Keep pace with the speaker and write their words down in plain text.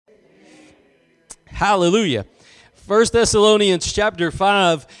Hallelujah. 1 Thessalonians chapter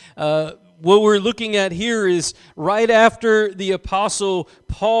 5, what we're looking at here is right after the Apostle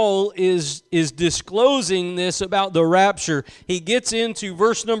Paul is disclosing this about the rapture. He gets into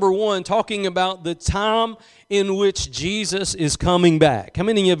verse number 1 talking about the time in which Jesus is coming back. How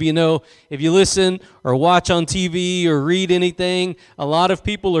many of you know, if you listen or watch on TV or read anything, a lot of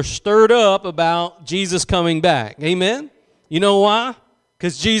people are stirred up about Jesus coming back. Amen? You know why?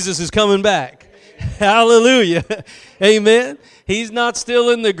 Because Jesus is coming back. Hallelujah. Amen. He's not still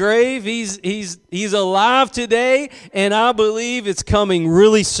in the grave. He's alive today, and I believe it's coming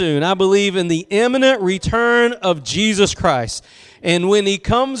really soon. I believe in the imminent return of Jesus Christ. And when he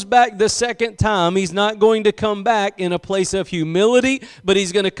comes back the second time, he's not going to come back in a place of humility, but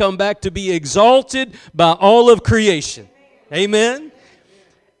he's going to come back to be exalted by all of creation. Amen.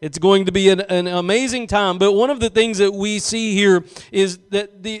 It's going to be an amazing time. But one of the things that we see here is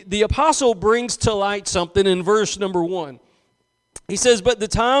that the apostle brings to light something in verse number 1. He says, "But the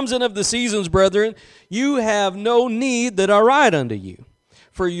times and of the seasons, brethren, you have no need that I write unto you.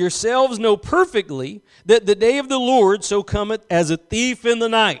 For yourselves know perfectly that the day of the Lord so cometh as a thief in the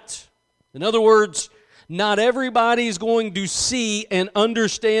night." In other words, not everybody is going to see and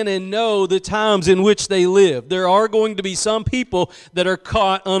understand and know the times in which they live. There are going to be some people that are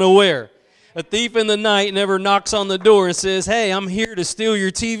caught unaware. A thief in the night never knocks on the door and says, "Hey, I'm here to steal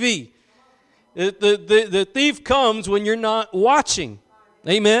your TV." The thief comes when you're not watching.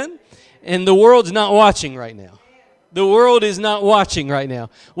 Amen? And the world's not watching right now. The world is not watching right now.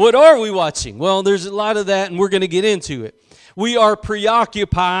 What are we watching? Well, there's a lot of that, and we're going to get into it. We are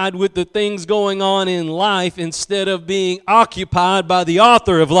preoccupied with the things going on in life instead of being occupied by the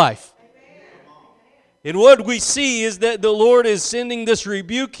author of life. And what we see is that the Lord is sending this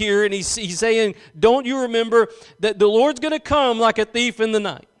rebuke here, and he's saying, don't you remember that the Lord's going to come like a thief in the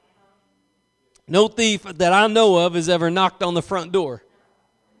night? No thief that I know of has ever knocked on the front door.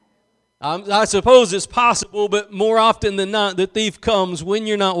 I suppose it's possible, but more often than not, the thief comes when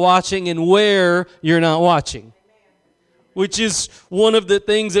you're not watching and where you're not watching, which is one of the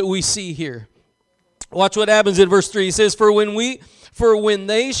things that we see here. Watch what happens in verse 3. It says, For when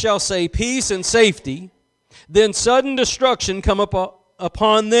they shall say peace and safety, then sudden destruction come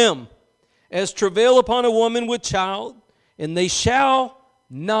upon them, as travail upon a woman with child, and they shall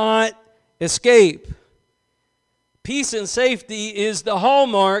not escape. Peace and safety is the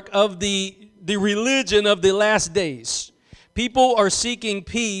hallmark of the religion of the last days. People are seeking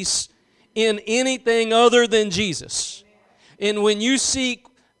peace in anything other than Jesus. And when you seek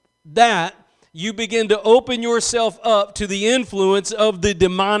that, you begin to open yourself up to the influence of the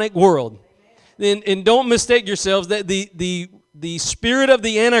demonic world. And don't mistake yourselves that the spirit of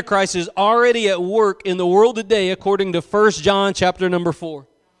the Antichrist is already at work in the world today, according to 1 John chapter number 4.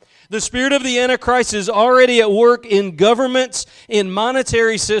 The spirit of the Antichrist is already at work in governments, in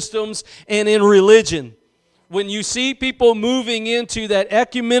monetary systems, and in religion. When you see people moving into that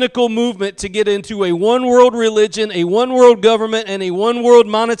ecumenical movement to get into a one-world religion, a one-world government, and a one-world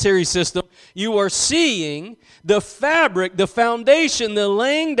monetary system, you are seeing the fabric, the foundation, the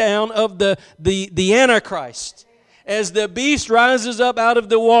laying down of the Antichrist. As the beast rises up out of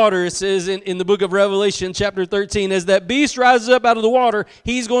the water, it says in the book of Revelation chapter 13, as that beast rises up out of the water,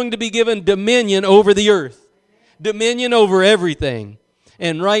 he's going to be given dominion over the earth. Dominion over everything.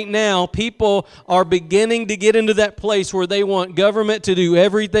 And right now, people are beginning to get into that place where they want government to do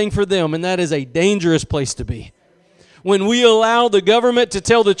everything for them, and that is a dangerous place to be. When we allow the government to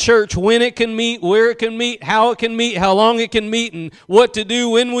tell the church when it can meet, where it can meet, how it can meet, how long it can meet, and what to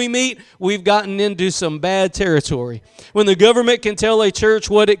do when we meet, we've gotten into some bad territory. When the government can tell a church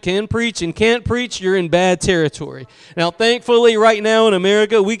what it can preach and can't preach, you're in bad territory. Now, thankfully, right now in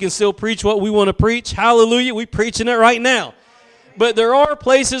America, we can still preach what we want to preach. Hallelujah, we're preaching it right now. But there are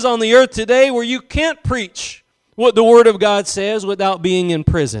places on the earth today where you can't preach what the Word of God says without being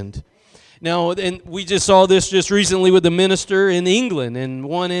imprisoned. Now, and we just saw this just recently with the minister in England and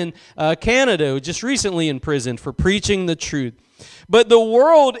one in Canada just recently in prison for preaching the truth. But the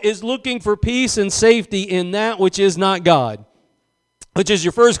world is looking for peace and safety in that which is not God, which is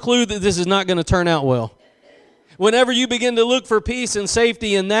your first clue that this is not going to turn out well. Whenever you begin to look for peace and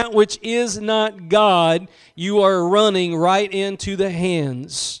safety in that which is not God, you are running right into the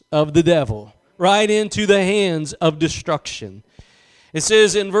hands of the devil, right into the hands of destruction. It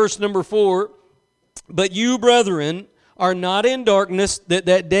says in verse number 4, But you, brethren, are not in darkness,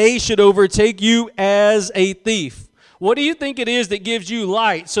 that day should overtake you as a thief. What do you think it is that gives you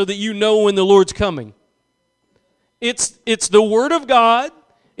light so that you know when the Lord's coming? It's the Word of God.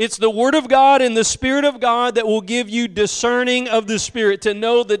 It's the Word of God and the Spirit of God that will give you discerning of the Spirit to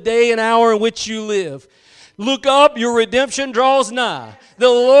know the day and hour in which you live. Look up, your redemption draws nigh. The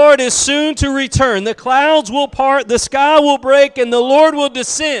Lord is soon to return. The clouds will part, the sky will break, and the Lord will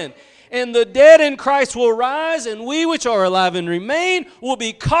descend. And the dead in Christ will rise, and we which are alive and remain will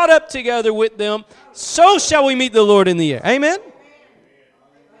be caught up together with them. So shall we meet the Lord in the air. Amen?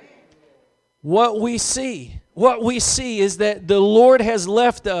 What we see is that the Lord has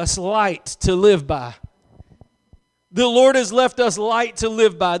left us light to live by. The Lord has left us light to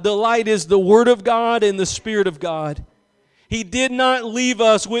live by. The light is the Word of God and the Spirit of God. He did not leave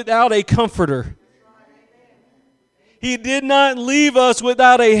us without a comforter. He did not leave us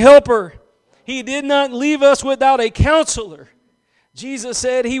without a helper. He did not leave us without a counselor. Jesus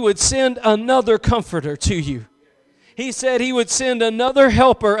said He would send another comforter to you. He said He would send another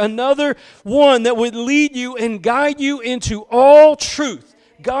helper, another one that would lead you and guide you into all truth.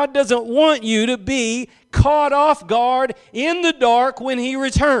 God doesn't want you to be caught off guard in the dark when He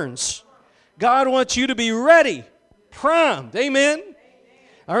returns. God wants you to be ready, primed. Amen?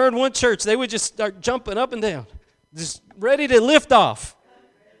 I heard one church, they would just start jumping up and down, just ready to lift off.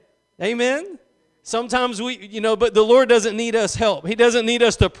 Amen? Sometimes but the Lord doesn't need us help. He doesn't need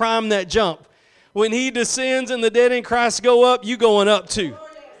us to prime that jump. When He descends and the dead in Christ go up, you going up too.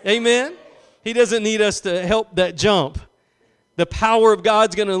 Amen? He doesn't need us to help that jump. The power of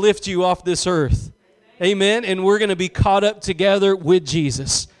God's going to lift you off this earth. Amen? And we're going to be caught up together with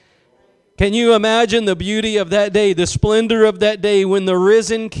Jesus. Can you imagine the beauty of that day, the splendor of that day when the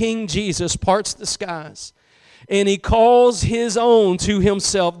risen King Jesus parts the skies? And He calls His own to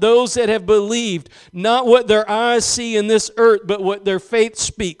Himself, those that have believed, not what their eyes see in this earth, but what their faith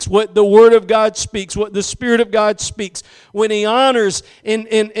speaks, what the Word of God speaks, what the Spirit of God speaks. When He honors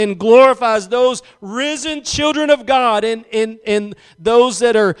and glorifies those risen children of God and those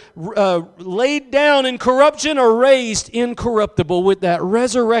that are laid down in corruption are raised incorruptible with that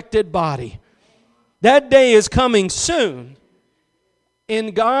resurrected body. That day is coming soon.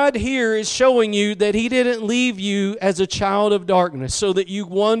 And God here is showing you that He didn't leave you as a child of darkness so that you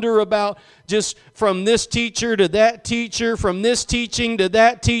wonder about just from this teacher to that teacher, from this teaching to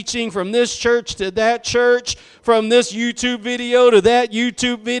that teaching, from this church to that church, from this YouTube video to that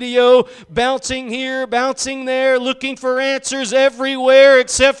YouTube video, bouncing here, bouncing there, looking for answers everywhere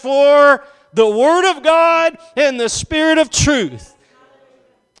except for the Word of God and the Spirit of truth.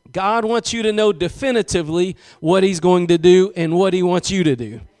 God wants you to know definitively what He's going to do and what He wants you to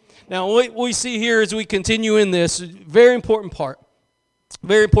do. Now, what we see here as we continue in this, very important part.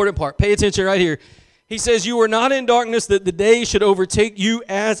 Very important part. Pay attention right here. He says, "You are not in darkness that the day should overtake you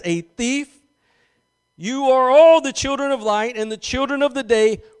as a thief. You are all the children of light and the children of the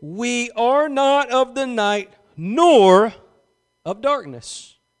day. We are not of the night nor of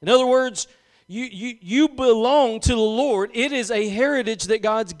darkness." In other words, You belong to the Lord. It is a heritage that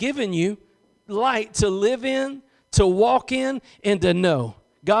God's given you, light to live in, to walk in, and to know.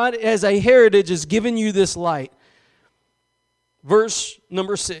 God, as a heritage, has given you this light. Verse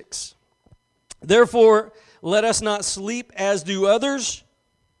number 6. "Therefore, let us not sleep as do others,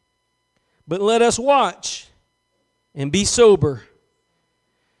 but let us watch and be sober.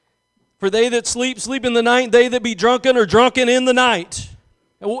 For they that sleep, sleep in the night. They that be drunken are drunken in the night."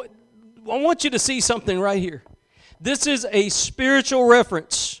 I want you to see something right here. This is a spiritual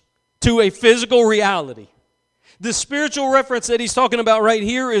reference to a physical reality. The spiritual reference that he's talking about right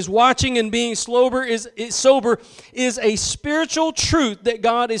here is watching and being sober is a spiritual truth that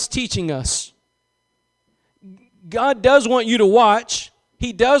God is teaching us. God does want you to watch.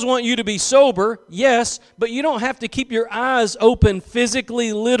 He does want you to be sober, yes, but you don't have to keep your eyes open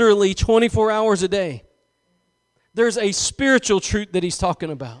physically, literally 24 hours a day. There's a spiritual truth that he's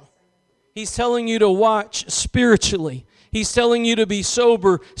talking about. He's telling you to watch spiritually. He's telling you to be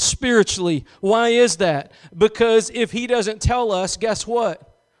sober spiritually. Why is that? Because if He doesn't tell us, guess what?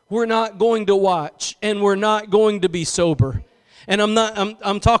 We're not going to watch and we're not going to be sober. And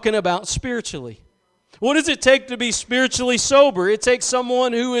I'm talking about spiritually. What does it take to be spiritually sober? It takes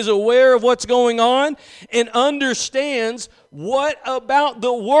someone who is aware of what's going on and understands what about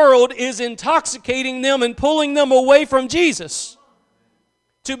the world is intoxicating them and pulling them away from Jesus.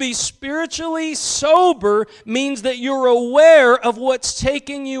 To be spiritually sober means that you're aware of what's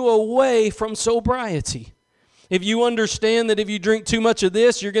taking you away from sobriety. If you understand that if you drink too much of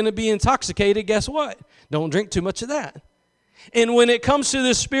this, you're going to be intoxicated, guess what? Don't drink too much of that. And when it comes to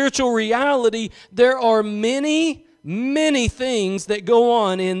this spiritual reality, there are many things that go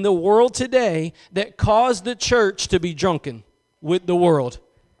on in the world today that cause the church to be drunken with the world.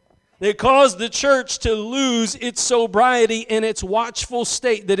 that caused the church to lose its sobriety and its watchful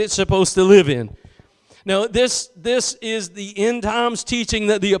state that it's supposed to live in. Now, this is the end times teaching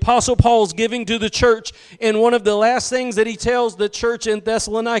that the Apostle Paul is giving to the church, and one of the last things that he tells the church in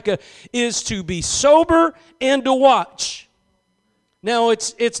Thessalonica is to be sober and to watch. Now,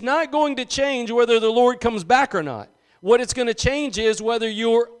 it's not going to change whether the Lord comes back or not. What it's going to change is whether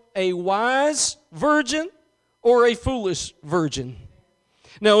you're a wise virgin or a foolish virgin.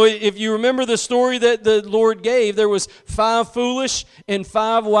 Now, if you remember the story that the Lord gave, there was 5 foolish and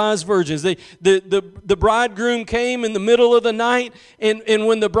 5 wise virgins. The bridegroom came in the middle of the night, and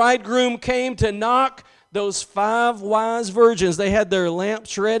when the bridegroom came to knock, those 5 wise virgins, they had their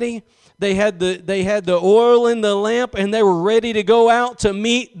lamps ready. They had the oil in the lamp, and they were ready to go out to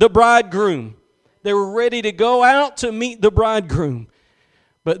meet the bridegroom. They were ready to go out to meet the bridegroom.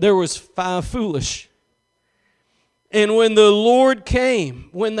 But there was 5 foolish. And when the Lord came,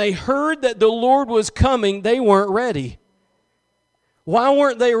 when they heard that the Lord was coming, they weren't ready. Why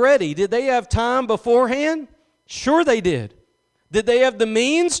weren't they ready? Did they have time beforehand? Sure they did. Did they have the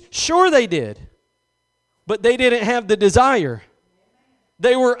means? Sure they did. But they didn't have the desire.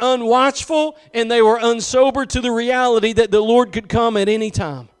 They were unwatchful and they were unsober to the reality that the Lord could come at any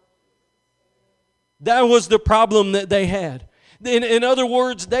time. That was the problem that they had. In other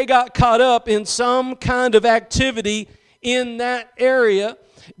words, they got caught up in some kind of activity in that area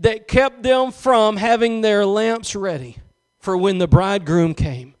that kept them from having their lamps ready for when the bridegroom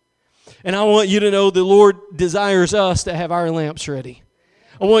came. And I want you to know the Lord desires us to have our lamps ready.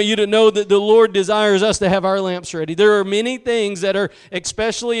 I want you to know that the Lord desires us to have our lamps ready. There are many things that are,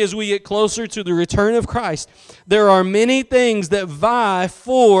 especially as we get closer to the return of Christ, there are many things that vie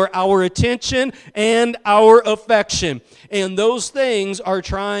for our attention and our affection. And those things are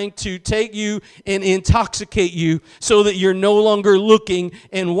trying to take you and intoxicate you so that you're no longer looking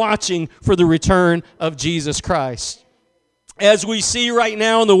and watching for the return of Jesus Christ. As we see right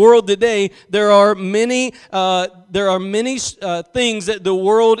now in the world today, there are many things that the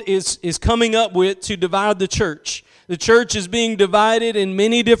world is coming up with to divide the church. The church is being divided in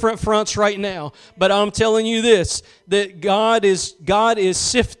many different fronts right now. But I'm telling you this, that God is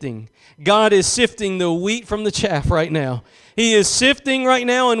sifting. God is sifting the wheat from the chaff right now. He is sifting right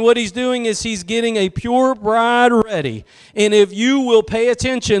now, and what He's doing is He's getting a pure bride ready. And if you will pay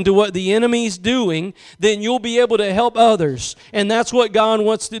attention to what the enemy's doing, then you'll be able to help others. And that's what God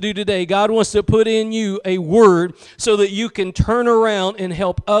wants to do today. God wants to put in you a word so that you can turn around and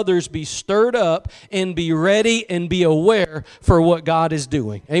help others be stirred up and be ready and be aware for what God is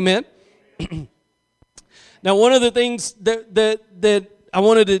doing. Amen? Now, one of the things that I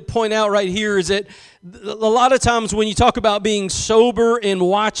wanted to point out right here is that a lot of times when you talk about being sober and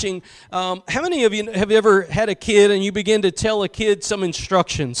watching, how many of you have ever had a kid and you begin to tell a kid some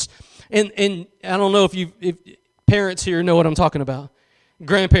instructions? And I don't know if parents here know what I'm talking about.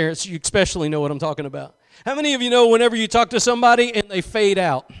 Grandparents, you especially know what I'm talking about. How many of you know whenever you talk to somebody and they fade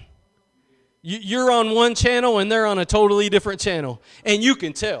out? You're on one channel and they're on a totally different channel. And you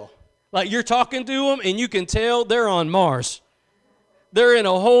can tell. Like you're talking to them and you can tell they're on Mars. They're in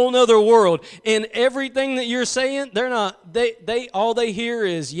a whole nother world. And everything that you're saying, they all they hear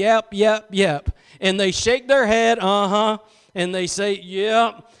is yep, yep, yep. And they shake their head, and they say,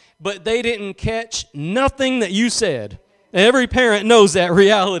 yep. But they didn't catch nothing that you said. Every parent knows that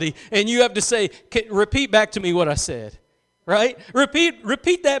reality. And you have to say, repeat back to me what I said. Right?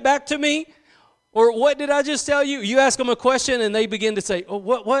 Repeat that back to me. Or what did I just tell you? You ask them a question and they begin to say, oh,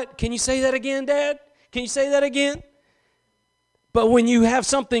 what? Can you say that again, Dad? Can you say that again? But when you have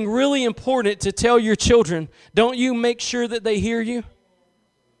something really important to tell your children, don't you make sure that they hear you?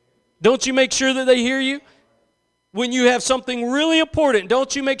 Don't you make sure that they hear you? When you have something really important,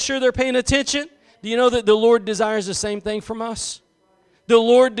 don't you make sure they're paying attention? Do you know that the Lord desires the same thing from us? The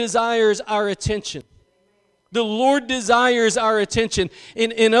Lord desires our attention. The Lord desires our attention.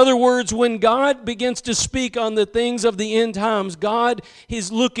 In other words, when God begins to speak on the things of the end times, God is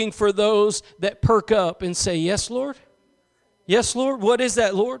looking for those that perk up and say, yes, Lord? Yes, Lord? What is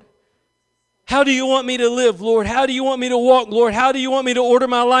that, Lord? How do you want me to live, Lord? How do you want me to walk, Lord? How do you want me to order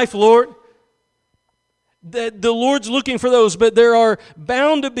my life, Lord? The Lord's looking for those, but there are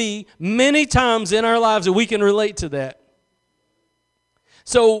bound to be many times in our lives that we can relate to that.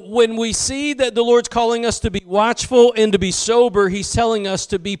 So when we see that the Lord's calling us to be watchful and to be sober, He's telling us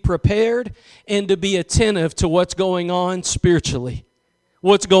to be prepared and to be attentive to what's going on spiritually.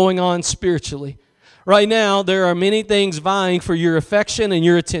 What's going on spiritually. Right now, there are many things vying for your affection and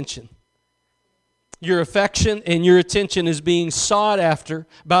your attention. Your affection and your attention is being sought after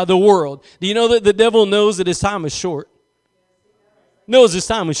by the world. Do you know that the devil knows that his time is short? Knows his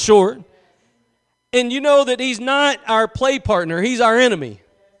time is short. And you know that he's not our play partner. He's our enemy.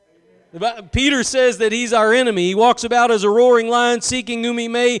 Peter says that he's our enemy. He walks about as a roaring lion seeking whom he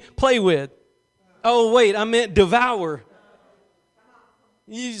may play with. Oh, wait, I meant devour.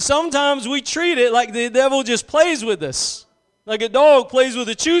 Sometimes we treat it like the devil just plays with us, like a dog plays with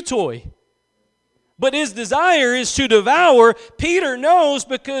a chew toy. But his desire is to devour. Peter knows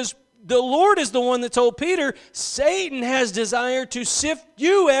because the Lord is the one that told Peter, Satan has desire to sift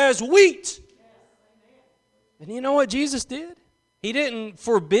you as wheat. And you know what Jesus did? He didn't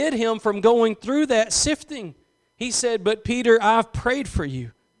forbid him from going through that sifting. He said, but Peter, I've prayed for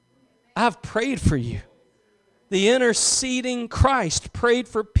you. I've prayed for you. The interceding Christ prayed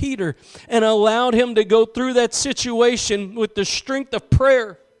for Peter and allowed him to go through that situation with the strength of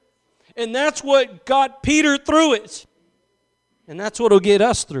prayer. And that's what got Peter through it. And that's what will get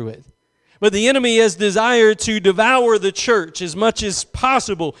us through it. But the enemy has desired to devour the church as much as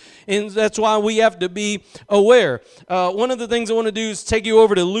possible. And that's why we have to be aware. One of the things I want to do is take you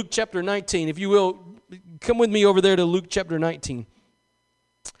over to Luke chapter 19. If you will, come with me over there to Luke chapter 19.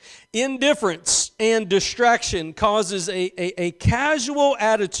 Indifference and distraction causes a casual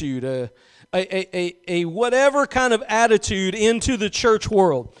attitude, a whatever kind of attitude into the church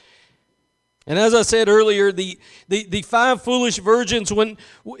world. And as I said earlier, the five foolish virgins,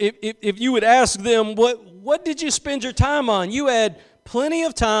 if you would ask them, what did you spend your time on? You had plenty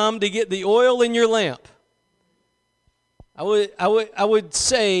of time to get the oil in your lamp. I would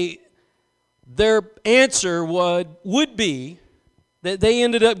say their answer would be that they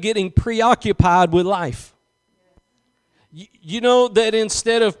ended up getting preoccupied with life. You know that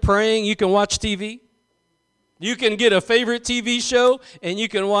instead of praying, you can watch TV? You can get a favorite TV show, and you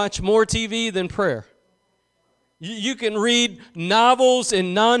can watch more TV than prayer. You can read novels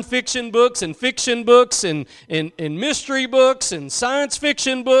and nonfiction books and fiction books and mystery books and science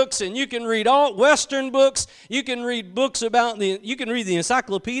fiction books, and you can read all Western books. You can read books about you can read the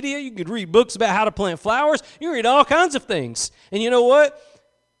encyclopedia. You can read books about how to plant flowers. You can read all kinds of things. And you know what?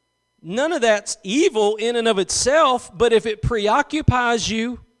 None of that's evil in and of itself, but if it preoccupies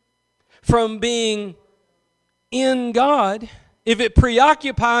you from being in God, if it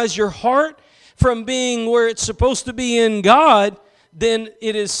preoccupies your heart from being where it's supposed to be in God, then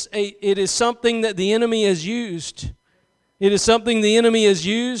it is something that the enemy has used. It is something the enemy has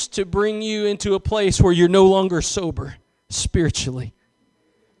used to bring you into a place where you're no longer sober spiritually.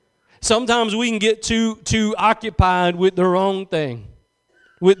 Sometimes we can get too occupied with the wrong thing.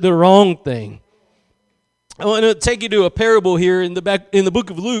 I want to take you to a parable here in the book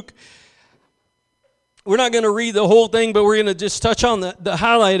of Luke. We're not going to read the whole thing, but we're going to just touch on the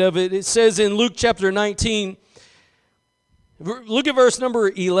highlight of it. It says in Luke chapter 19, look at verse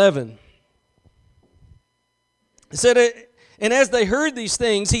number 11. It said, and as they heard these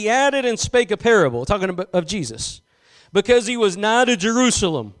things, he added and spake a parable, talking of Jesus, because he was nigh to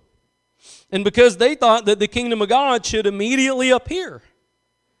Jerusalem, and because they thought that the kingdom of God should immediately appear.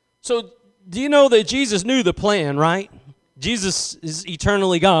 So, do you know that Jesus knew the plan, right? Jesus is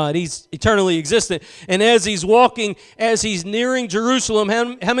eternally God. He's eternally existent. And as he's walking, as he's nearing Jerusalem,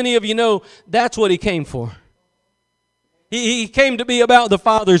 how many of you know that's what he came for? He came to be about the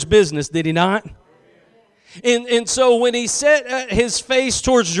Father's business, did he not? And so when he set his face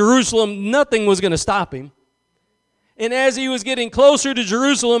towards Jerusalem, nothing was going to stop him. And as he was getting closer to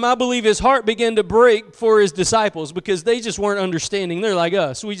Jerusalem, I believe his heart began to break for his disciples because they just weren't understanding. They're like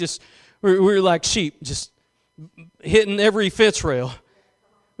us. We're like sheep, just hitting every fence rail.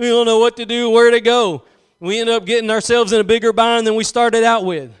 We don't know what to do, where to go. We end up getting ourselves in a bigger bind than we started out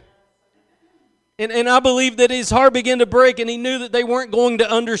with. And I believe that his heart began to break, and he knew that they weren't going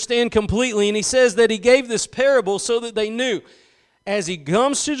to understand completely. And he says that he gave this parable so that they knew as he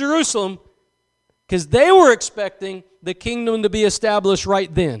comes to Jerusalem, because they were expecting the kingdom to be established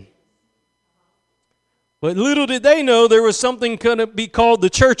right then. But little did they know there was something going to be called the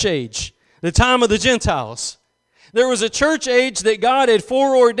church age, the time of the Gentiles. There was a church age that God had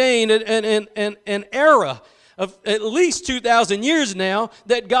foreordained, an era of at least 2,000 years now,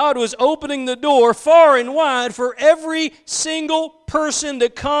 that God was opening the door far and wide for every single person to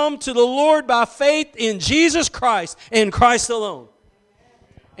come to the Lord by faith in Jesus Christ and Christ alone.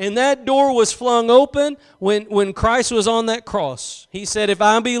 And that door was flung open when Christ was on that cross. He said, if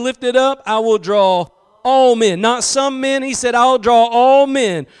I be lifted up, I will draw all men, not some men. He said, I'll draw all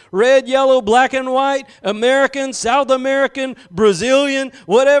men, red, yellow, black and white, American, South American, Brazilian,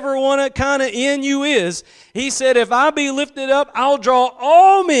 whatever one kind of in you is. He said, if I be lifted up, I'll draw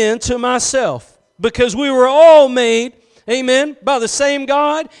all men to myself, because we were all made Amen. By the same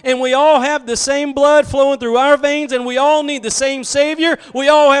God, and we all have the same blood flowing through our veins, and we all need the same Savior. We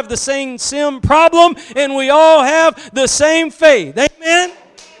all have the same sin problem, and we all have the same faith. Amen.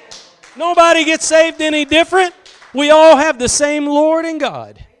 Nobody gets saved any different. We all have the same Lord and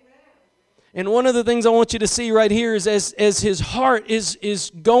God. And one of the things I want you to see right here is as his heart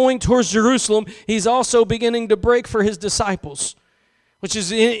is going towards Jerusalem, he's also beginning to break for his disciples, which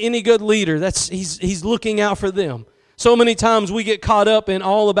is any good leader. He's looking out for them. So many times we get caught up in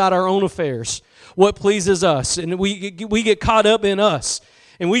all about our own affairs, what pleases us, and we get caught up in us.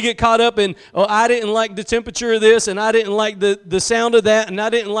 And we get caught up in, oh, I didn't like the temperature of this, and I didn't like the sound of that, and I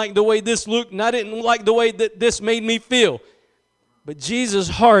didn't like the way this looked, and I didn't like the way that this made me feel. But Jesus'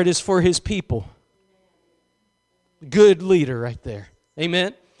 heart is for his people. Good leader right there.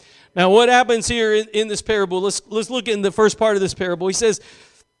 Amen? Now what happens here in this parable, let's look in the first part of this parable. He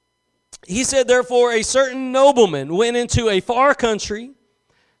said, therefore, a certain nobleman went into a far country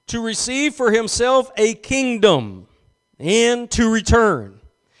to receive for himself a kingdom and to return.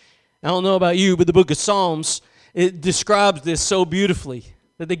 I don't know about you, but the book of Psalms, it describes this so beautifully.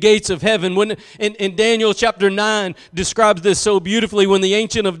 That the gates of heaven, in Daniel chapter 9, describes this so beautifully when the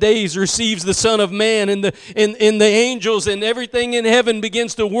Ancient of Days receives the Son of Man and the angels and everything in heaven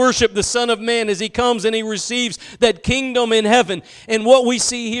begins to worship the Son of Man as he comes and he receives that kingdom in heaven. And what we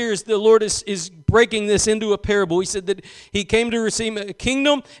see here is the Lord is breaking this into a parable. He said that he came to receive a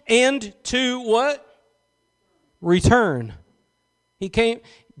kingdom and to what? Return.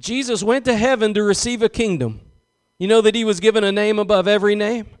 Jesus went to heaven to receive a kingdom. You know that he was given a name above every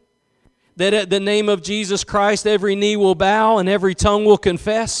name? That at the name of Jesus Christ, every knee will bow and every tongue will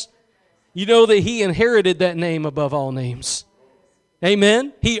confess? You know that he inherited that name above all names.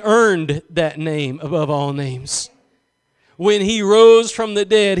 Amen? He earned that name above all names. When he rose from the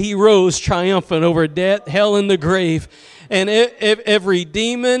dead, he rose triumphant over death, hell, and the grave. And every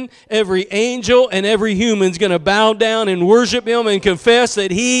demon, every angel, and every human is going to bow down and worship him and confess that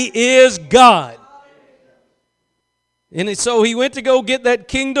he is God. And so he went to go get that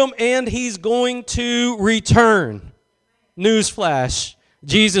kingdom, and he's going to return. Newsflash,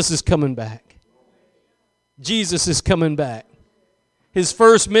 Jesus is coming back. Jesus is coming back. His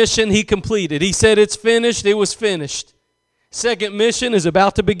first mission he completed. He said it's finished, it was finished. Second mission is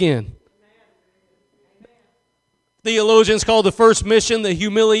about to begin. Theologians call the first mission the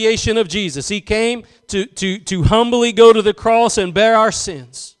humiliation of Jesus. He came to humbly go to the cross and bear our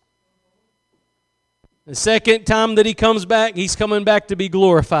sins. The second time that he comes back, he's coming back to be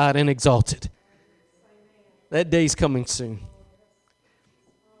glorified and exalted. That day's coming soon.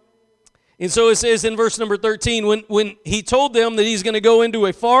 And so it says in verse number 13, when he told them that he's going to go into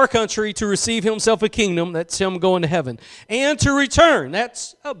a far country to receive himself a kingdom, that's him going to heaven, and to return,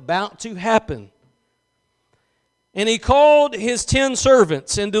 that's about to happen. And he called his 10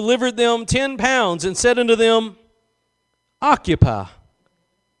 servants and delivered them 10 pounds and said unto them, occupy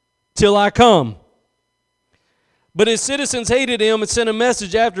till I come. But his citizens hated him and sent a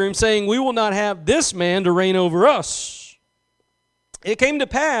message after him, saying, we will not have this man to reign over us. It came to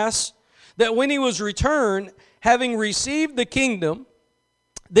pass that when he was returned, having received the kingdom,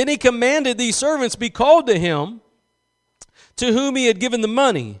 then he commanded these servants be called to him, to whom he had given the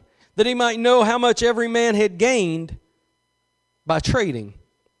money, that he might know how much every man had gained by trading.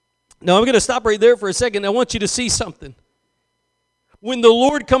 Now I'm going to stop right there for a second. I want you to see something. When the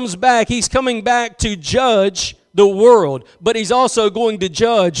Lord comes back, he's coming back to judge the world, but he's also going to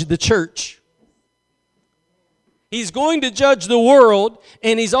judge the church. He's going to judge the world,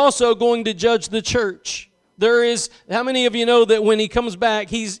 and he's also going to judge the church. How many of you know that when he comes back,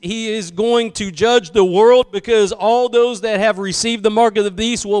 he is going to judge the world, because all those that have received the mark of the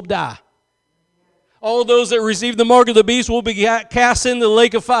beast will die. All those that receive the mark of the beast will be cast into the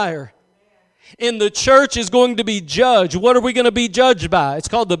lake of fire. And the church is going to be judged. What are we going to be judged by? It's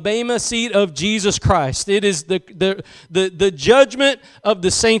called the Bema seat of Jesus Christ. It is the judgment of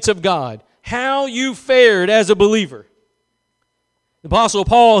the saints of God. How you fared as a believer. The Apostle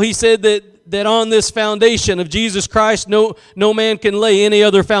Paul, he said that on this foundation of Jesus Christ, no man can lay any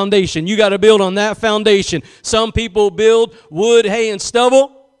other foundation. You got to build on that foundation. Some people build wood, hay, and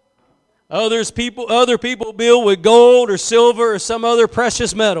stubble. Other people build with gold or silver or some other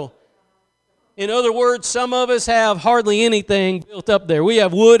precious metal. In other words, some of us have hardly anything built up there. We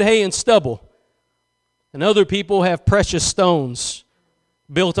have wood, hay, and stubble. And other people have precious stones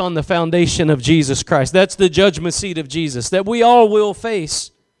built on the foundation of Jesus Christ. That's the judgment seat of Jesus that we all will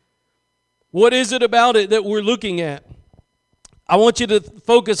face. What is it about it that we're looking at? I want you to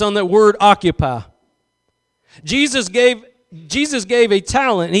focus on that word occupy. Jesus gave Jesus gave a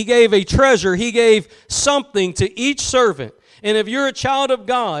talent, He gave a treasure, He gave something to each servant. And if you're a child of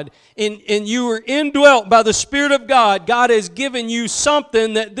God and you are indwelt by the Spirit of God, God has given you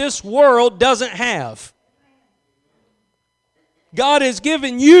something that this world doesn't have. God has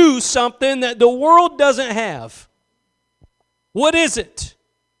given you something that the world doesn't have. What is it?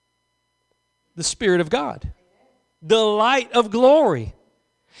 The Spirit of God. The light of glory.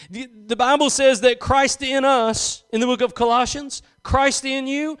 The Bible says that Christ in us, in the book of Colossians, Christ in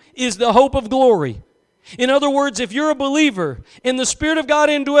you is the hope of glory. In other words, if you're a believer and the Spirit of God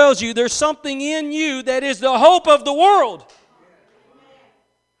indwells you, there's something in you that is the hope of the world.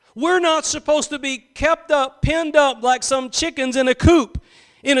 We're not supposed to be kept up, pinned up like some chickens in a coop.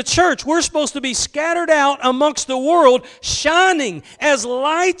 In a church, we're supposed to be scattered out amongst the world, shining as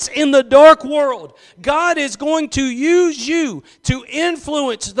lights in the dark world. God is going to use you to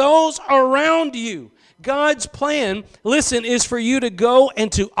influence those around you. God's plan, listen, is for you to go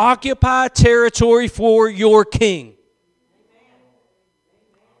and to occupy territory for your King.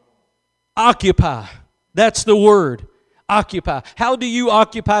 Occupy. That's the word. Occupy. How do you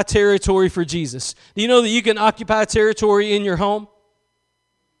occupy territory for Jesus? Do you know that you can occupy territory in your home?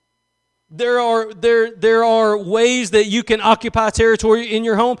 There are ways that you can occupy territory in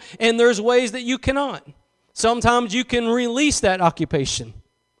your home, and there's ways that you cannot. Sometimes you can release that occupation.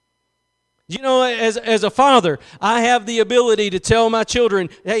 You know, as a father, I have the ability to tell my children,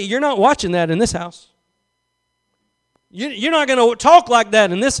 hey, you're not watching that in this house. You're not going to talk like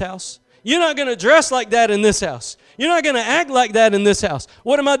that in this house. You're not going to dress like that in this house. You're not going to act like that in this house.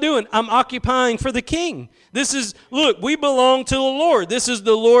 What am I doing? I'm occupying for the King. Look, we belong to the Lord. The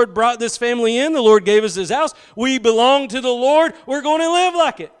Lord brought this family in. The Lord gave us this house. We belong to the Lord. We're going to live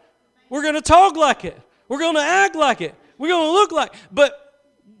like it. We're going to talk like it. We're going to act like it. We're going to look like it.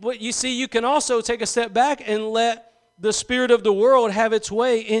 But you see, you can also take a step back and let the spirit of the world have its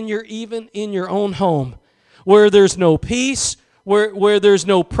way even in your own home, where there's no peace, where there's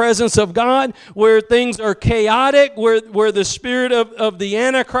no presence of God, where things are chaotic, where the spirit of the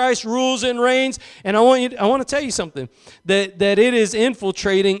Antichrist rules and reigns. And I want to tell you something, that it is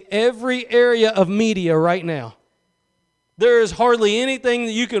infiltrating every area of media right now. There is hardly anything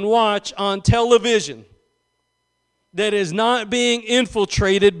that you can watch on television that is not being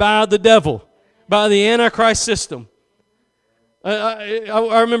infiltrated by the devil, by the Antichrist system.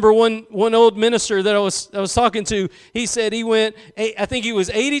 I remember one old minister that I was talking to. He said he went, I think he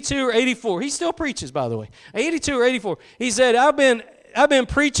was 82 or 84. He still preaches, by the way. 82 or 84. He said, I've been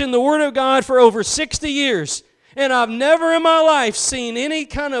preaching the Word of God for over 60 years, and I've never in my life seen any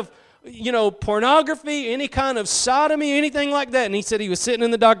kind of pornography, any kind of sodomy, anything like that. And he said he was sitting in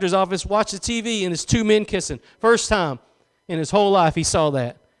the doctor's office, watching TV, and it's two men kissing. First time in his whole life he saw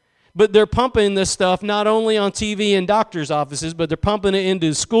that. But they're pumping this stuff not only on TV and doctors' offices, but they're pumping it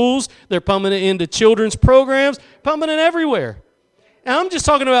into schools, they're pumping it into children's programs, pumping it everywhere. And I'm just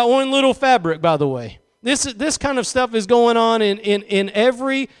talking about one little fabric, by the way. This kind of stuff is going on in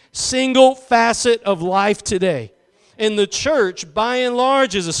every single facet of life today. And the church, by and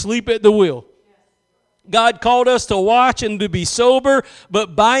large, is asleep at the wheel. God called us to watch and to be sober,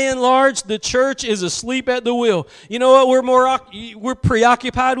 but by and large, the church is asleep at the wheel. You know what we're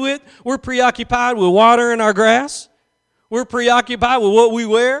preoccupied with? We're preoccupied with watering our grass. We're preoccupied with what we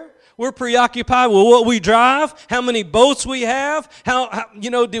wear. We're preoccupied with what we drive, how many boats we have.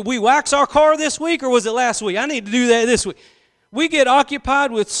 Did we wax our car this week or was it last week? I need to do that this week. We get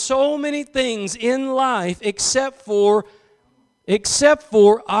occupied with so many things in life except for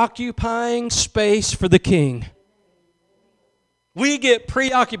occupying space for the King. We get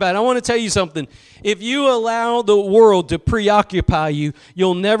preoccupied. I want to tell you something. If you allow the world to preoccupy you,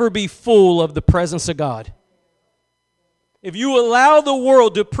 you'll never be full of the presence of God. If you allow the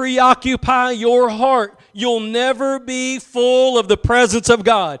world to preoccupy your heart, you'll never be full of the presence of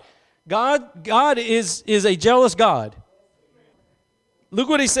God. God is a jealous God. Look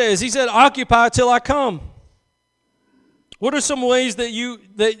what he says. He said, occupy till I come. What are some ways that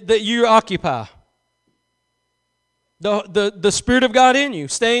you occupy? The Spirit of God in you,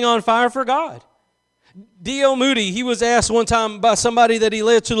 staying on fire for God. D.L. Moody, he was asked one time by somebody that he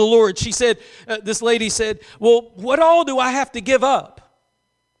led to the Lord. This lady said, well, what all do I have to give up?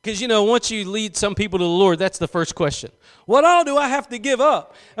 Because, once you lead some people to the Lord, that's the first question. What all do I have to give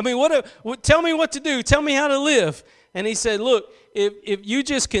up? I mean, tell me what to do. Tell me how to live. And he said, look, if you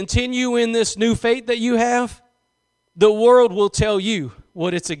just continue in this new faith that you have, the world will tell you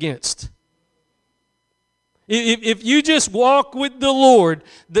what it's against. If you just walk with the Lord,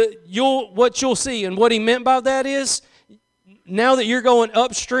 what you'll see, and what he meant by that is, now that you're going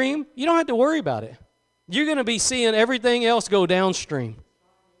upstream, you don't have to worry about it. you're going to be seeing everything else go downstream.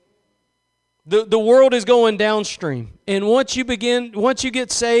 The world is going downstream. And once you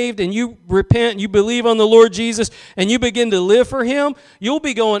get saved and you repent, you believe on the Lord Jesus, and you begin to live for Him, you'll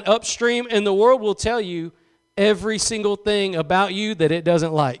be going upstream, and the world will tell you every single thing about you that it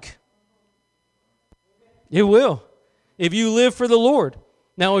doesn't like. It will. If you live for the Lord.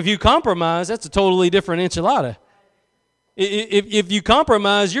 Now, if you compromise, that's a totally different enchilada. If you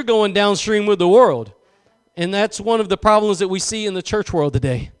compromise, you're going downstream with the world. And that's one of the problems that we see in the church world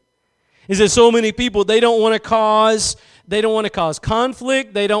today. Is that so many people, they don't want to cause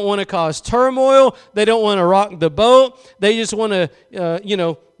conflict, they don't want to cause turmoil, they don't want to rock the boat, they just want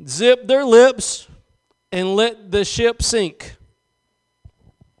to, zip their lips and let the ship sink.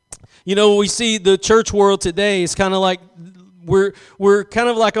 We see the church world today is kind of like, we're kind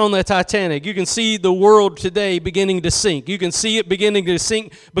of like on the Titanic. You can see the world today beginning to sink. You can see it beginning to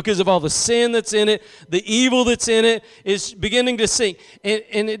sink because of all the sin that's in it, the evil that's in it is beginning to sink.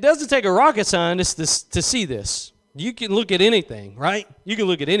 And it doesn't take a rocket scientist to see this. You can look at anything, right? You can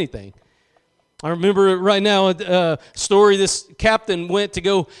look at anything. I remember right now a story. This captain went to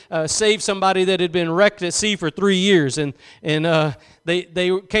go save somebody that had been wrecked at sea for 3 years, and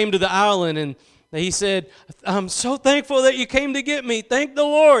they came to the island, and he said, "I'm so thankful that you came to get me. Thank the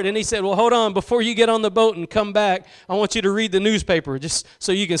Lord." And he said, "Well, hold on. Before you get on the boat and come back, I want you to read the newspaper just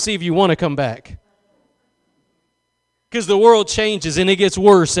so you can see if you want to come back." Because the world changes and it gets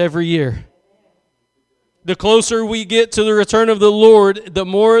worse every year. The closer we get to the return of the Lord, the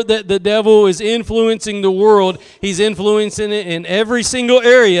more that the devil is influencing the world. He's influencing it in every single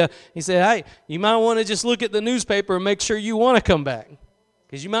area. He said, "Hey, you might want to just look at the newspaper and make sure you want to come back,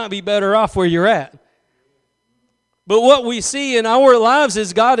 because you might be better off where you're at." But what we see in our lives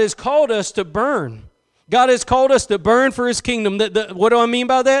is God has called us to burn. God has called us to burn for His kingdom. What do I mean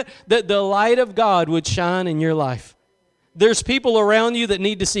by that? That the light of God would shine in your life. There's people around you that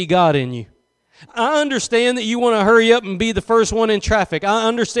need to see God in you. I understand that you want to hurry up and be the first one in traffic. I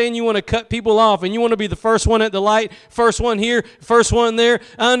understand you want to cut people off and you want to be the first one at the light, first one here, first one there.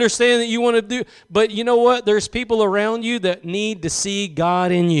 I understand that you want to do, but you know what? There's people around you that need to see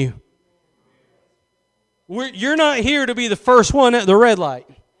God in you. You're not here to be the first one at the red light.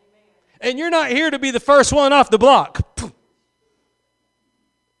 And you're not here to be the first one off the block.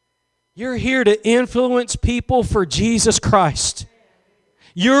 You're here to influence people for Jesus Christ.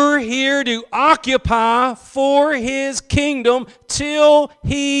 You're here to occupy for His kingdom till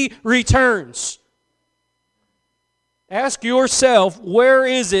He returns. Ask yourself, where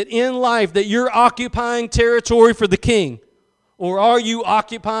is it in life that you're occupying territory for the King? Or are you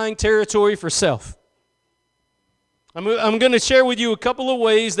occupying territory for self? I'm going to share with you a couple of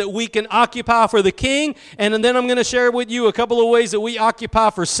ways that we can occupy for the King, and then I'm going to share with you a couple of ways that we occupy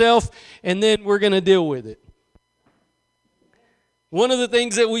for self, and then we're going to deal with it. One of the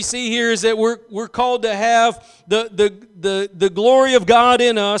things that we see here is that we're called to have the glory of God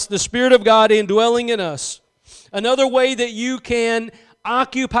in us, the Spirit of God indwelling in us. Another way that you can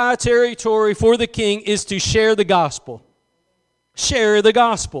occupy territory for the King is to share the gospel. Share the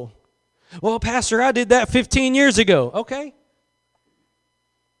gospel. Well, Pastor, I did that 15 years ago. Okay.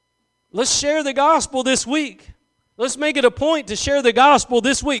 Let's share the gospel this week. Let's make it a point to share the gospel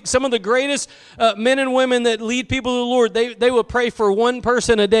this week. Some of the greatest men and women that lead people to the Lord, they will pray for one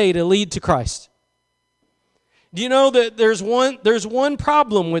person a day to lead to Christ. Do you know that there's one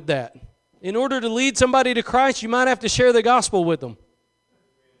problem with that? In order to lead somebody to Christ, you might have to share the gospel with them.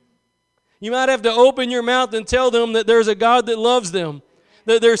 You might have to open your mouth and tell them that there's a God that loves them,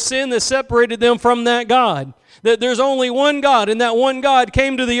 that there's sin that separated them from that God, that there's only one God, and that one God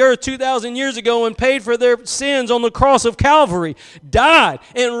came to the earth 2,000 years ago and paid for their sins on the cross of Calvary, died,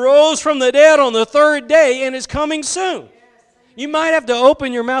 and rose from the dead on the third day and is coming soon. You might have to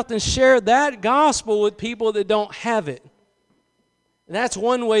open your mouth and share that gospel with people that don't have it. And that's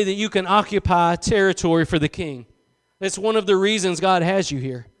one way that you can occupy territory for the King. That's one of the reasons God has you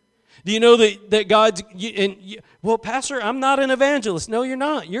here. Do you know that God's... well, Pastor, I'm not an evangelist. No, you're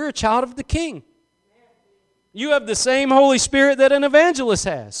not. You're a child of the King. You have the same Holy Spirit that an evangelist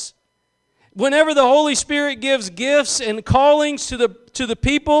has. Whenever the Holy Spirit gives gifts and callings to the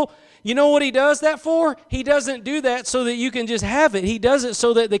people, you know what He does that for? He doesn't do that so that you can just have it. He does it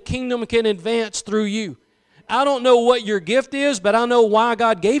so that the kingdom can advance through you. I don't know what your gift is, but I know why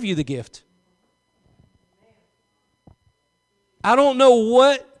God gave you the gift. I don't know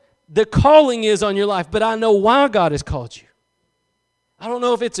what the calling is on your life, but I know why God has called you. I don't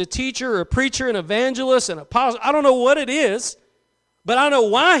know if it's a teacher or a preacher, an evangelist, an apostle. I don't know what it is, but I know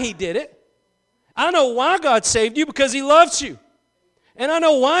why He did it. I know why God saved you, because He loves you. And I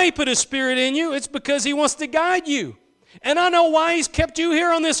know why He put His Spirit in you. It's because He wants to guide you. And I know why He's kept you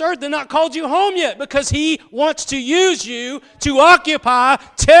here on this earth and not called you home yet, because He wants to use you to occupy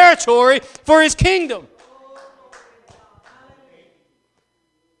territory for His kingdom.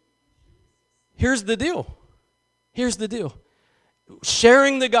 Here's the deal. Here's the deal.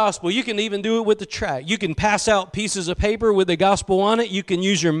 Sharing the gospel, you can even do it with the tract. You can pass out pieces of paper with the gospel on it. You can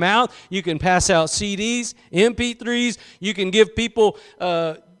use your mouth. You can pass out CDs, MP3s. You can give people,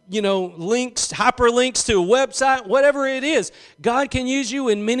 links, hyperlinks to a website, whatever it is. God can use you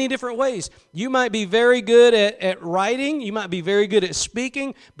in many different ways. You might be very good at writing. You might be very good at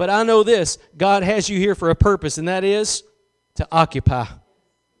speaking. But I know this, God has you here for a purpose, and that is to occupy.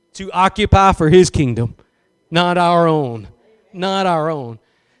 To occupy for His kingdom, not our own. Not our own.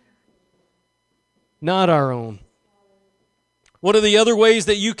 Not our own. One of the other ways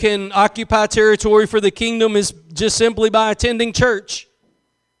that you can occupy territory for the kingdom is just simply by attending church.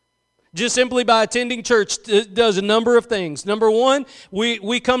 Just simply by attending church does a number of things. Number one,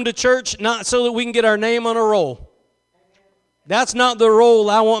 we come to church not so that we can get our name on a roll. That's not the roll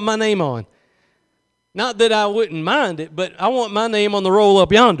I want my name on. Not that I wouldn't mind it, but I want my name on the roll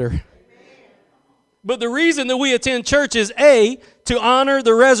up yonder. But the reason that we attend church is, A, to honor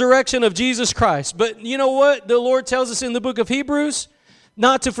the resurrection of Jesus Christ. But you know what the Lord tells us in the book of Hebrews?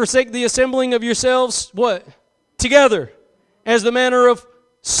 Not to forsake the assembling of yourselves, what? Together, as the manner of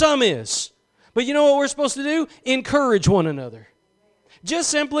some is. But you know what we're supposed to do? Encourage one another. Just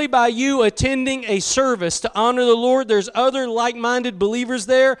simply by you attending a service to honor the Lord, there's other like-minded believers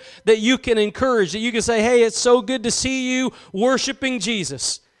there that you can encourage, that you can say, hey, it's so good to see you worshiping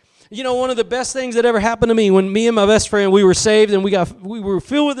Jesus. You know, one of the best things that ever happened to me, when me and my best friend, we were saved and we were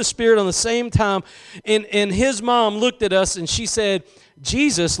filled with the Spirit on the same time, and his mom looked at us and she said,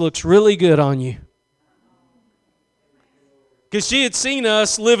 Jesus looks really good on you. Because she had seen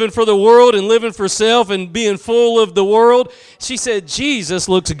us living for the world and living for self and being full of the world. She said, Jesus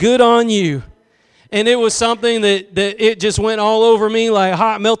looks good on you. And it was something that it just went all over me like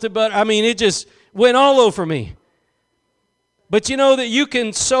hot melted butter. I mean, it just went all over me. But you know that you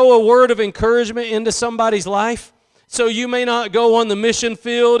can sow a word of encouragement into somebody's life. So you may not go on the mission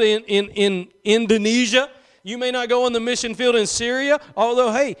field in Indonesia. You may not go on the mission field in Syria.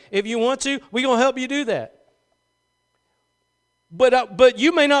 Although, hey, if you want to, we're going to help you do that. But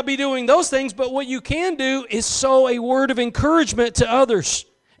you may not be doing those things, but what you can do is sow a word of encouragement to others.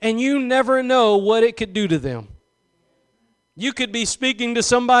 And you never know what it could do to them. You could be speaking to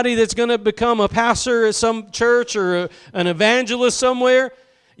somebody that's going to become a pastor at some church or an evangelist somewhere.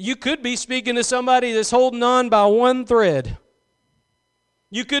 You could be speaking to somebody that's holding on by one thread.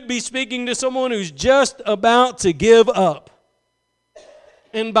 You could be speaking to someone who's just about to give up.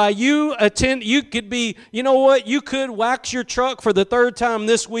 And by you could be, you know what? You could wax your truck for the third time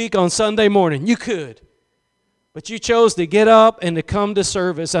this week on Sunday morning. You could. But you chose to get up and to come to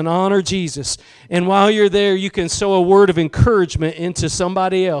service and honor Jesus. And while you're there, you can sow a word of encouragement into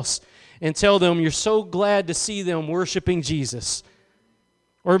somebody else and tell them you're so glad to see them worshiping Jesus.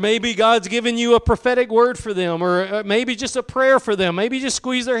 Or maybe God's given you a prophetic word for them, or maybe just a prayer for them. Maybe just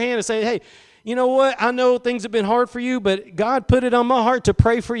squeeze their hand and say, hey, you know what? I know things have been hard for you, but God put it on my heart to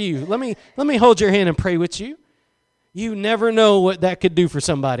pray for you. Let me hold your hand and pray with you. You never know what that could do for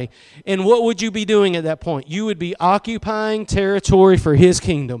somebody. And what would you be doing at that point? You would be occupying territory for His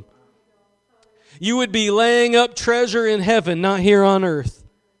kingdom. You would be laying up treasure in heaven, not here on earth.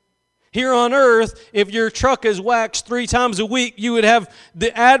 Here on earth, if your truck is waxed 3 times a week, you would have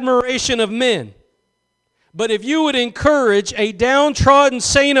the admiration of men. But if you would encourage a downtrodden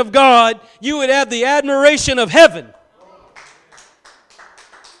saint of God, you would have the admiration of heaven.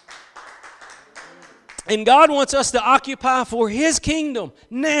 And God wants us to occupy for His kingdom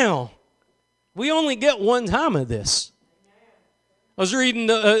now. We only get one time of this. I was reading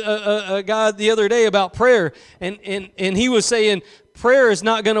a guy the other day about prayer, and he was saying prayer is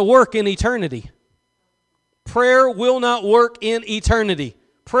not going to work in eternity. Prayer will not work in eternity.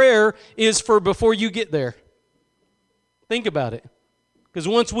 Prayer is for before you get there. Think about it. Because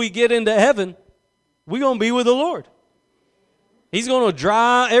once we get into heaven, we're going to be with the Lord. He's going to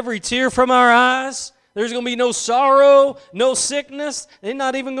dry every tear from our eyes. There's going to be no sorrow, no sickness. There's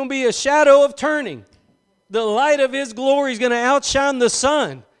not even going to be a shadow of turning. The light of His glory is going to outshine the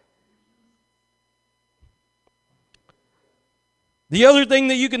sun. The other thing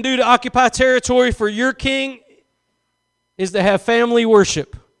that you can do to occupy territory for your King is to have family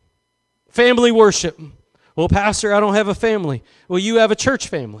worship. Family worship. Well, Pastor, I don't have a family. Well, you have a church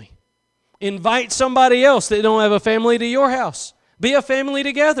family. Invite somebody else that don't have a family to your house. Be a family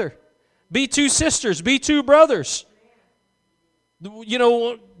together. Be 2 sisters. Be 2 brothers. You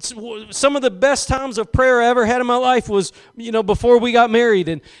know, some of the best times of prayer I ever had in my life was, before we got married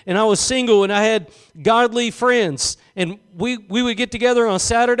and I was single and I had godly friends. And we would get together on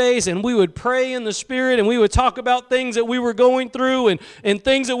Saturdays and we would pray in the Spirit and we would talk about things that we were going through and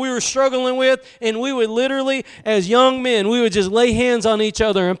things that we were struggling with. And we would literally, as young men, we would just lay hands on each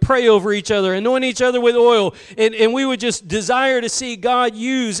other and pray over each other, anoint each other with oil. And we would just desire to see God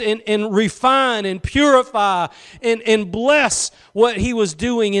use and refine and purify and bless what He was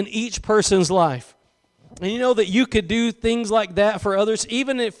doing in each person's life. And you know that you could do things like that for others,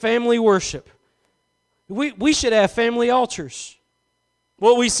 even at family worship. We should have family altars.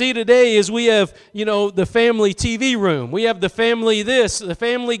 What we see today is we have, the family TV room. We have the family this, the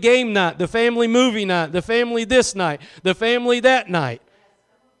family game night, the family movie night, the family this night, the family that night.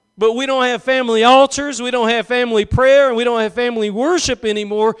 But we don't have family altars, we don't have family prayer, and we don't have family worship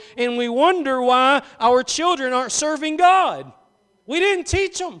anymore, and we wonder why our children aren't serving God. We didn't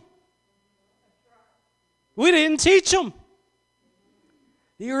teach them. We didn't teach them.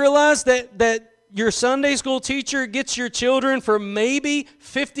 Do you realize that your Sunday school teacher gets your children for maybe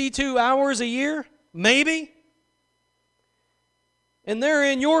 52 hours a year? Maybe. And they're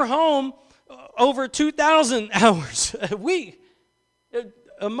in your home over 2,000 hours a week,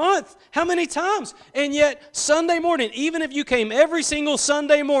 a month. How many times? And yet, Sunday morning, even if you came every single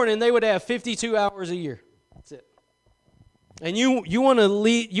Sunday morning, they would have 52 hours a year. That's it. And you want to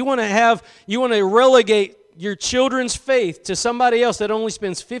lead, you want to relegate your children's faith to somebody else that only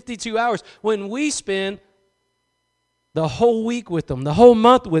spends 52 hours when we spend the whole week with them, the whole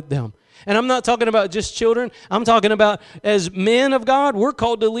month with them. And I'm not talking about just children. I'm talking about as men of God, we're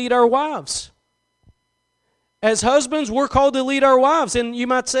called to lead our wives. As husbands, we're called to lead our wives. And you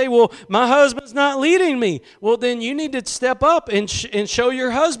might say, well, my husband's not leading me. Well, then you need to step up and show your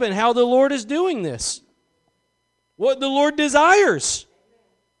husband how the Lord is doing this, what the Lord desires.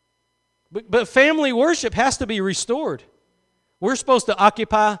 But family worship has to be restored. We're supposed to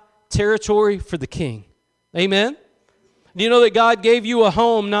occupy territory for the King. Amen? Do you know that God gave you a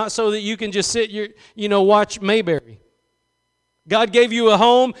home not so that you can just sit, watch Mayberry? God gave you a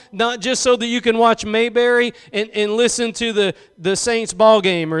home not just so that you can watch Mayberry and listen to the Saints ball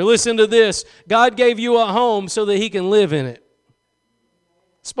game or listen to this. God gave you a home so that He can live in it.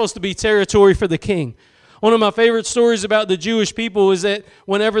 It's supposed to be territory for the King. One of my favorite stories about the Jewish people is that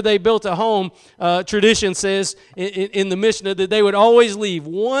whenever they built a home, tradition says in the Mishnah that they would always leave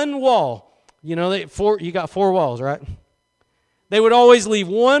one wall. You got 4 walls, right? They would always leave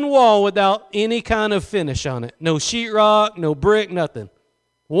one wall without any kind of finish on it. No sheetrock, no brick, nothing.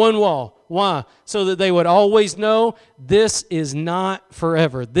 One wall. Why? So that they would always know this is not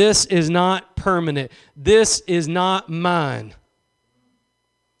forever. This is not permanent. This is not mine.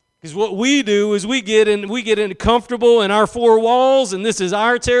 Because what we do is we get in comfortable in our 4 walls, and this is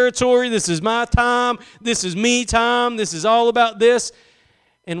our territory, this is my time, this is me time, this is all about this.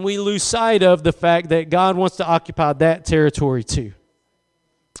 And we lose sight of the fact that God wants to occupy that territory too.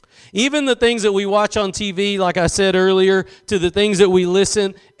 Even the things that we watch on TV, like I said earlier, to the things that we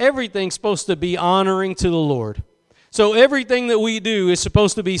listen, everything's supposed to be honoring to the Lord. So everything that we do is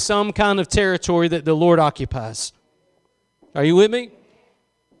supposed to be some kind of territory that the Lord occupies. Are you with me?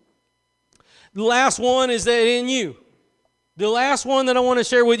 The last one is that in you. The last one that I want to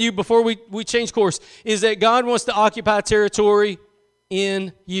share with you before we change course is that God wants to occupy territory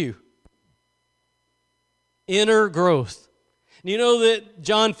in you. Inner growth. You know that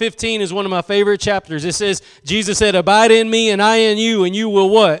John 15 is one of my favorite chapters. It says, Jesus said, abide in me and I in you, and you will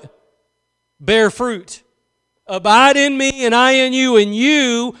what? Bear fruit. Abide in me and I in you, and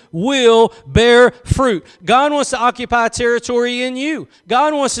you will bear fruit. God wants to occupy territory in you.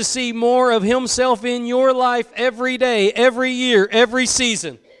 God wants to see more of Himself in your life every day, every year, every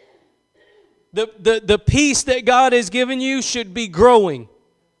season. The peace that God has given you should be growing.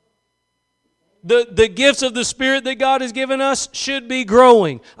 The gifts of the Spirit that God has given us should be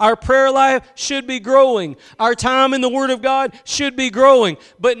growing. Our prayer life should be growing. Our time in the Word of God should be growing,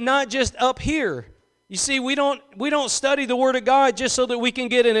 but not just up here. You see, we don't study the Word of God just so that we can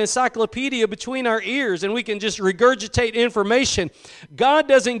get an encyclopedia between our ears and we can just regurgitate information. God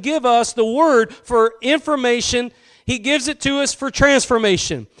doesn't give us the Word for information. He gives it to us for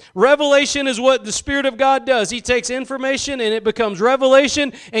transformation. Revelation is what the Spirit of God does. He takes information and it becomes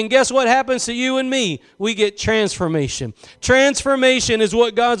revelation, and guess what happens to you and me? We get transformation. Transformation is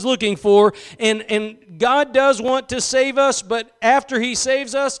what God's looking for, and God does want to save us, but after He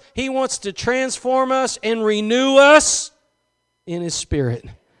saves us, He wants to transform us and renew us in His Spirit.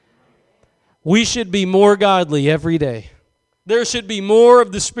 We should be more godly every day. There should be more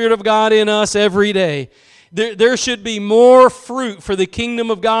of the Spirit of God in us every day. There should be more fruit for the kingdom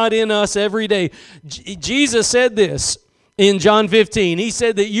of God in us every day. Jesus said this in John 15. He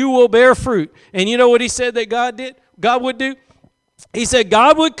said that you will bear fruit. And you know what he said that God would do? He said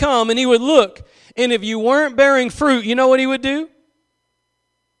God would come and he would look. And if you weren't bearing fruit, you know what he would do?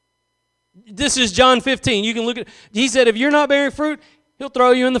 This is John 15. You can look at it. He said if you're not bearing fruit, he'll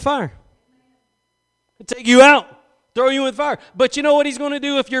throw you in the fire. He'll take you out, throw you in the fire. But you know what he's going to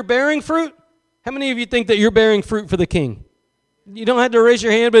do if you're bearing fruit? How many of you think that you're bearing fruit for the King? You don't have to raise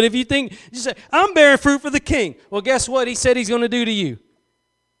your hand, but if you think, you say, I'm bearing fruit for the King. Well, guess what he said he's going to do to you?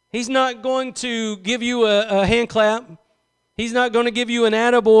 He's not going to give you a hand clap. He's not going to give you an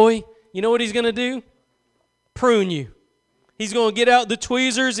attaboy. You know what he's going to do? Prune you. He's going to get out the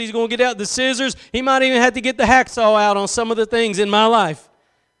tweezers. He's going to get out the scissors. He might even have to get the hacksaw out on some of the things in my life.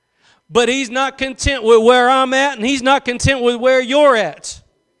 But he's not content with where I'm at, and he's not content with where you're at.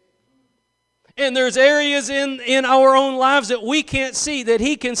 And there's areas in our own lives that we can't see, that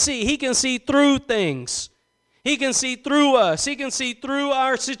he can see. He can see through things. He can see through us. He can see through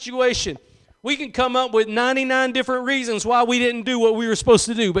our situation. We can come up with 99 different reasons why we didn't do what we were supposed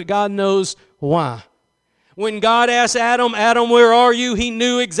to do, but God knows why. When God asked Adam, Adam, where are you? He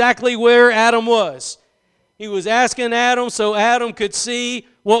knew exactly where Adam was. He was asking Adam so Adam could see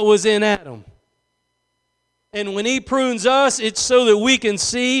what was in Adam. And when he prunes us, it's so that we can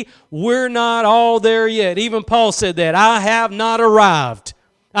see we're not all there yet. Even Paul said that. I have not arrived.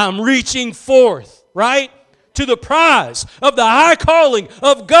 I'm reaching forth, right, to the prize of the high calling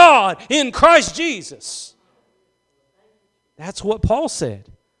of God in Christ Jesus. That's what Paul said.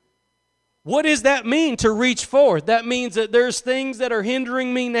 What does that mean to reach forth? That means that there's things that are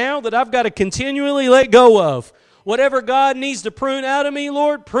hindering me now that I've got to continually let go of. Whatever God needs to prune out of me,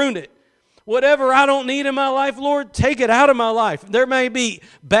 Lord, prune it. Whatever I don't need in my life, Lord, take it out of my life. There may be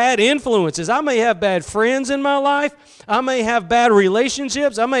bad influences. I may have bad friends in my life. I may have bad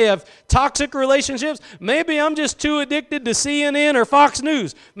relationships. I may have toxic relationships. Maybe I'm just too addicted to CNN or Fox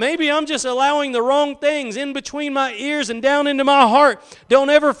News. Maybe I'm just allowing the wrong things in between my ears and down into my heart. Don't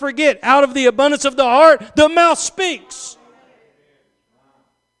ever forget, out of the abundance of the heart, the mouth speaks.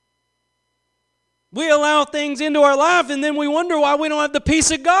 We allow things into our life and then we wonder why we don't have the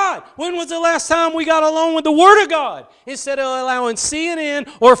peace of God. When was the last time we got alone with the Word of God? Instead of allowing CNN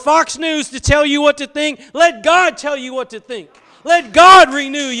or Fox News to tell you what to think, let God tell you what to think. Let God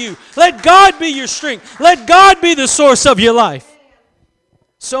renew you. Let God be your strength. Let God be the source of your life.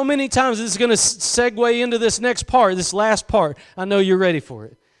 So many times this is going to segue into this next part, this last part. I know you're ready for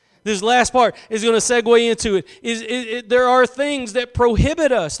it. This last part is going to segue into it. There are things that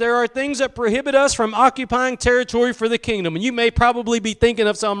prohibit us. There are things that prohibit us from occupying territory for the kingdom. And you may probably be thinking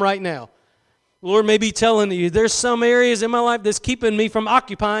of some right now. The Lord may be telling you, there's some areas in my life that's keeping me from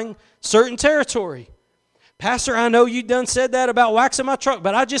occupying certain territory. Pastor, I know you done said that about waxing my truck,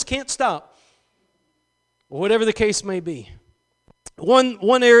 but I just can't stop. Whatever the case may be.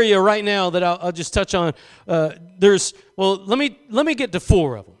 One area right now that I'll just touch on, let me get to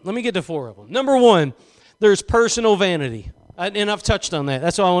four of them. Number one, there's personal vanity. And I've touched on that.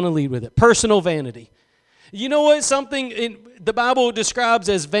 That's why I want to lead with it. Personal vanity. You know what something the Bible describes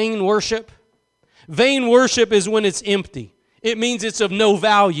as vain worship? Vain worship is when it's empty. It means it's of no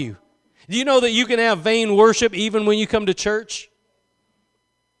value. Do you know that you can have vain worship even when you come to church?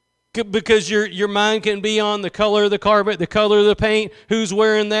 Because your mind can be on the color of the carpet, the color of the paint, who's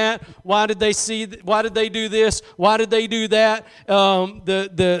wearing that, why did they do this, why did they do that, I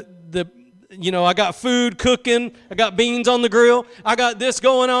got food cooking, I got beans on the grill, I got this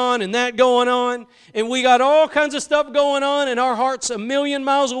going on and that going on, and we got all kinds of stuff going on, and our heart's a million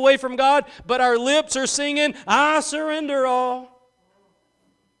miles away from God, but our lips are singing, I surrender all.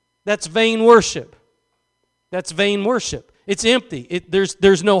 That's vain worship. That's vain worship. It's empty.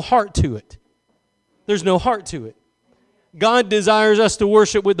 There's no heart to it. There's no heart to it. God desires us to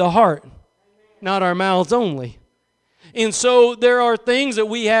worship with the heart, not our mouths only. And so there are things that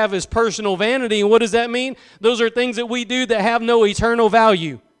we have as personal vanity. And what does that mean? Those are things that we do that have no eternal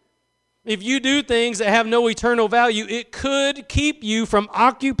value. If you do things that have no eternal value, it could keep you from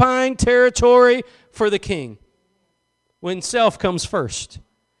occupying territory for the King. When self comes first.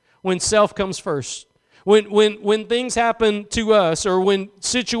 When self comes first. When things happen to us, or when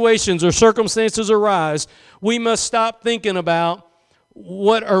situations or circumstances arise, we must stop thinking about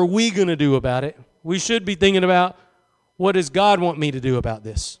what are we going to do about it. We should be thinking about, what does God want me to do about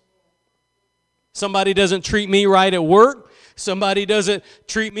this? Somebody doesn't treat me right at work. Somebody doesn't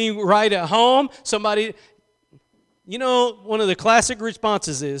treat me right at home. One of the classic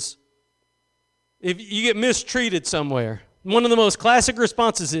responses is, if you get mistreated somewhere, One of the most classic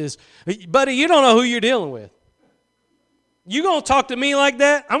responses is, buddy, you don't know who you're dealing with. You going to talk to me like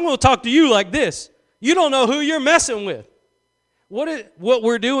that? I'm going to talk to you like this. You don't know who you're messing with. What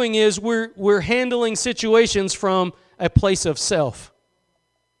we're doing is we're handling situations from a place of self.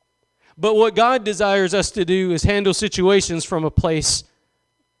 But what God desires us to do is handle situations from a place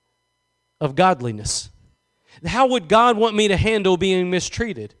of godliness. How would God want me to handle being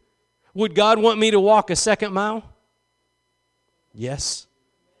mistreated? Would God want me to walk a second mile? Yes.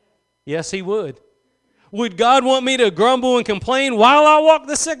 Yes, He would. Would God want me to grumble and complain while I walk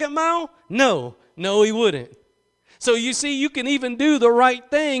the second mile? No. No, He wouldn't. So you see, you can even do the right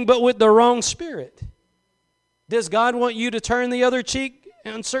thing, but with the wrong spirit. Does God want you to turn the other cheek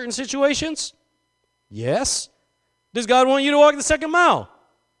in certain situations? Yes. Does God want you to walk the second mile?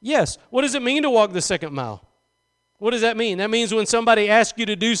 Yes. What does it mean to walk the second mile? What does that mean? That means when somebody asks you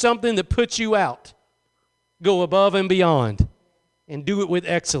to do something that puts you out, go above and beyond and do it with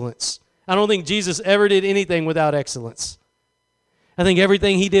excellence. I don't think Jesus ever did anything without excellence. I think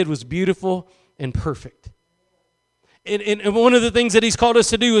everything He did was beautiful and perfect. And one of the things that He's called us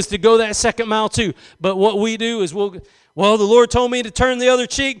to do is to go that second mile too. But what we do is the Lord told me to turn the other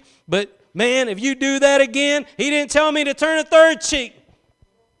cheek, but man, if you do that again, He didn't tell me to turn a third cheek.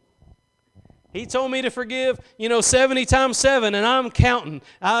 He told me to forgive, 70 times 7, and I'm counting.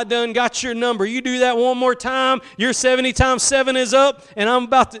 I done got your number. You do that one more time, your 70 times 7 is up, and I'm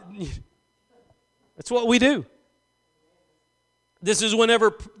about to... That's what we do. This is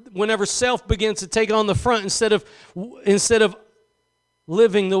whenever self begins to take on the front instead of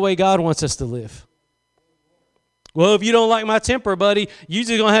living the way God wants us to live. Well, if you don't like my temper, buddy, you're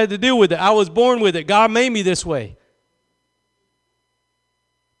just going to have to deal with it. I was born with it. God made me this way.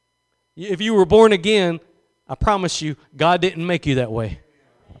 If you were born again, I promise you, God didn't make you that way.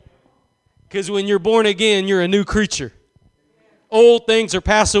 Because when you're born again, you're a new creature. Old things are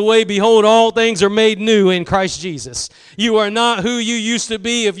passed away. Behold, all things are made new in Christ Jesus. You are not who you used to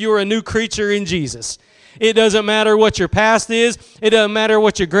be if you were a new creature in Jesus. It doesn't matter what your past is. It doesn't matter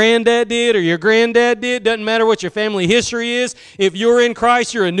what your granddad did or your granddad did. It doesn't matter what your family history is. If you're in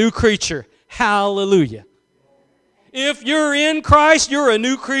Christ, you're a new creature. Hallelujah. If you're in Christ, you're a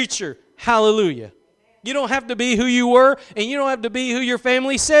new creature. Hallelujah. You don't have to be who you were, and you don't have to be who your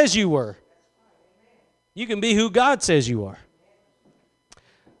family says you were. You can be who God says you are.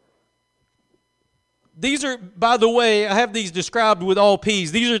 These are, by the way, I have these described with all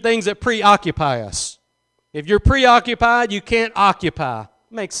P's. These are things that preoccupy us. If you're preoccupied, you can't occupy.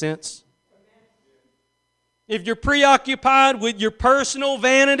 Makes sense. If you're preoccupied with your personal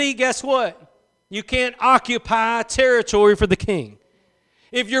vanity, guess what? You can't occupy territory for the King.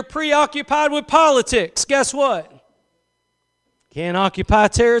 If you're preoccupied with politics, guess what? Can't occupy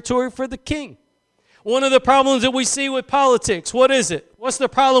territory for the King. One of the problems that we see with politics, what is it? What's the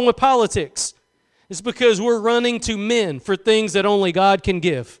problem with politics? It's because we're running to men for things that only God can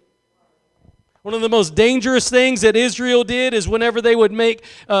give. One of the most dangerous things that Israel did is whenever they would make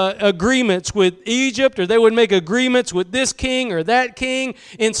agreements with Egypt, or they would make agreements with this king or that king,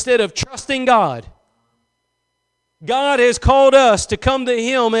 instead of trusting God. God has called us to come to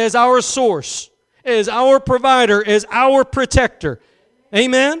Him as our source, as our provider, as our protector.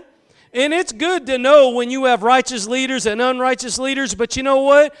 Amen? And it's good to know when you have righteous leaders and unrighteous leaders, but you know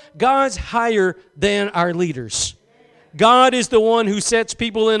what? God's higher than our leaders. God is the one who sets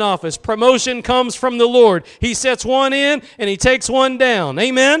people in office. Promotion comes from the Lord. He sets one in and He takes one down.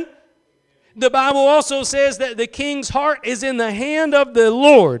 Amen? The Bible also says that the king's heart is in the hand of the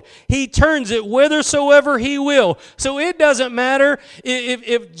Lord. He turns it whithersoever He will. So it doesn't matter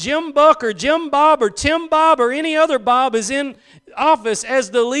if Jim Buck or Jim Bob or Tim Bob or any other Bob is in office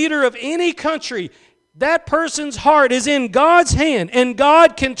as the leader of any country. That person's heart is in God's hand, and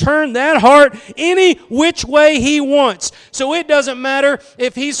God can turn that heart any which way He wants. So it doesn't matter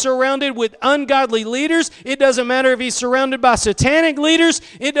if he's surrounded with ungodly leaders. It doesn't matter if he's surrounded by satanic leaders.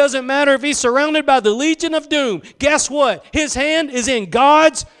 It doesn't matter if he's surrounded by the Legion of Doom. Guess what? His hand is in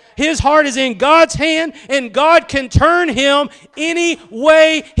God's. His heart is in God's hand, and God can turn him any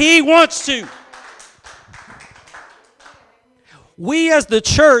way He wants to. We as the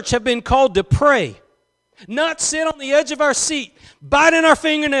church have been called to pray. Not sit on the edge of our seat, biting our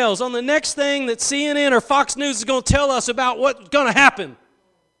fingernails on the next thing that CNN or Fox News is going to tell us about what's going to happen.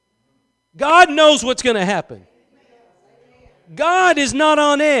 God knows what's going to happen. God is not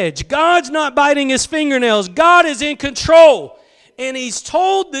on edge. God's not biting His fingernails. God is in control. And He's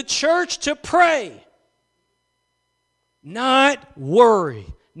told the church to pray. Not worry.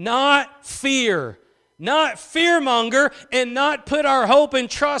 Not fear. Not fearmonger. And not put our hope and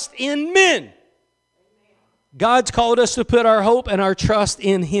trust in men. God's called us to put our hope and our trust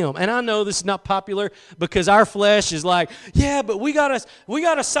in Him. And I know this is not popular because our flesh is like, yeah, but we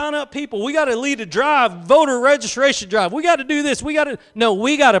gotta sign up people. We gotta lead a drive, voter registration drive. We gotta do this. We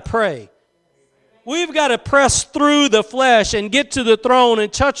gotta pray. We've got to press through the flesh and get to the throne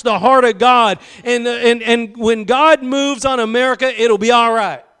and touch the heart of God. And when God moves on America, it'll be all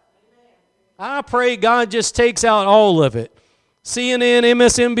right. I pray God just takes out all of it. CNN,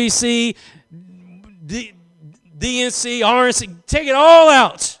 MSNBC, DNC, RNC, take it all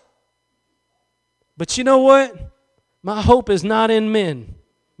out. But you know what? My hope is not in men.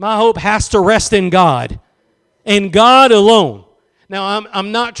 My hope has to rest in God and God alone. Now,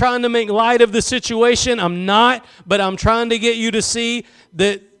 I'm not trying to make light of the situation. I'm not, but I'm trying to get you to see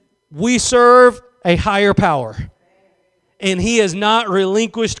that we serve a higher power. And He has not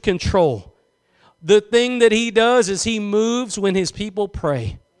relinquished control. The thing that He does is He moves when His people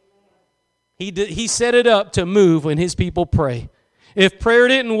pray. He set it up to move when His people pray. If prayer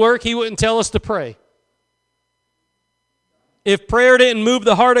didn't work, He wouldn't tell us to pray. If prayer didn't move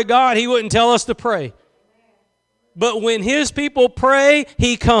the heart of God, He wouldn't tell us to pray. But when His people pray,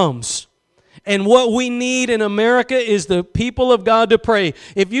 He comes. And what we need in America is the people of God to pray.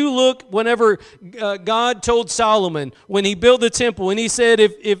 If you look, whenever God told Solomon, when he built the temple, and He said,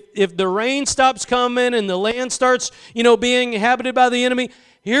 if the rain stops coming and the land starts, being inhabited by the enemy,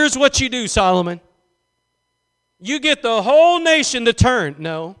 here's what you do, Solomon. You get the whole nation to turn.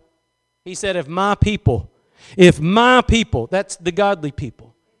 No. He said, if my people, that's the godly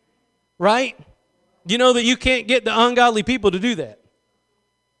people, right? You know that you can't get the ungodly people to do that.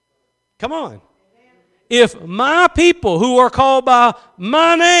 Come on. If my people who are called by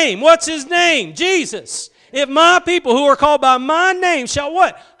my name, what's His name? Jesus. If my people who are called by my name shall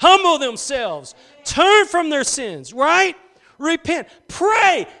what? Humble themselves. Turn from their sins, right? Repent.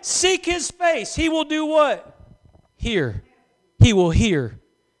 Pray. Seek His face. He will do what? Hear. He will hear.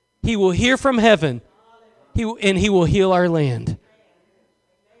 He will hear from heaven. And He will heal our land.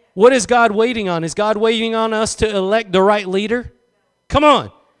 What is God waiting on? Is God waiting on us to elect the right leader? Come on.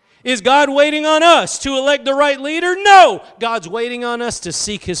 Is God waiting on us to elect the right leader? No. God's waiting on us to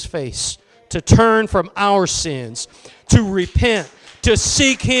seek His face, to turn from our sins, to repent, to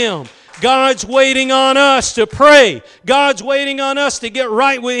seek Him. God's waiting on us to pray. God's waiting on us to get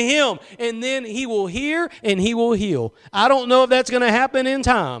right with Him. And then He will hear and He will heal. I don't know if that's going to happen in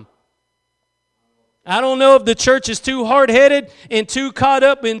time. I don't know if the church is too hard-headed and too caught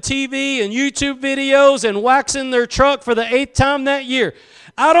up in TV and YouTube videos and waxing their truck for the 8th time that year.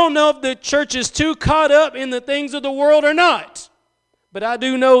 I don't know if the church is too caught up in the things of the world or not. But I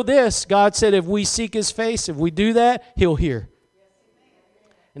do know this. God said if we seek His face, if we do that, He'll hear.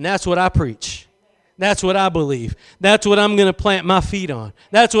 And that's what I preach. That's what I believe. That's what I'm going to plant my feet on.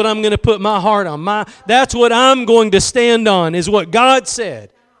 That's what I'm going to put my heart on. That's what I'm going to stand on, is what God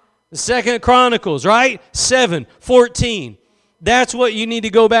said. The 2 Chronicles, right? 7:14. That's what you need to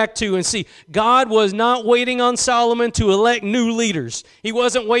go back to and see. God was not waiting on Solomon to elect new leaders. He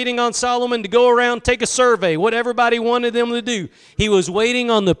wasn't waiting on Solomon to go around, take a survey, what everybody wanted them to do. He was waiting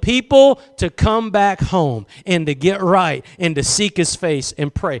on the people to come back home and to get right and to seek His face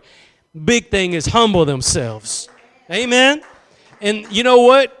and pray. Big thing is humble themselves. Amen? And you know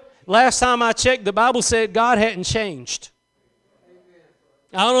what? Last time I checked, the Bible said God hadn't changed.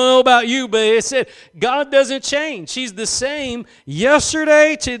 I don't know about you, but it said God doesn't change. He's the same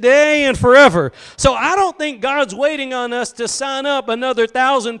yesterday, today, and forever. So I don't think God's waiting on us to sign up another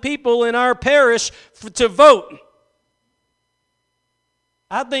 1,000 people in our parish to vote.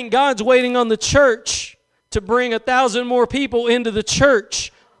 I think God's waiting on the church to bring 1,000 more people into the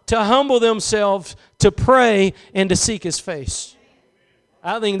church to humble themselves, to pray, and to seek His face.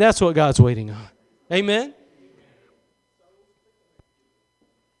 I think that's what God's waiting on. Amen?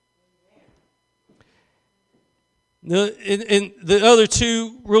 The other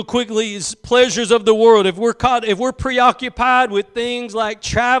two, real quickly, is pleasures of the world. If we're preoccupied with things like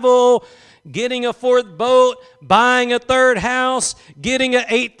travel, getting a 4th boat, buying a 3rd house, getting an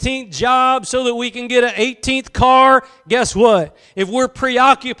 18th job so that we can get an 18th car, guess what? If we're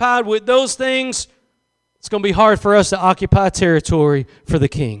preoccupied with those things, it's going to be hard for us to occupy territory for the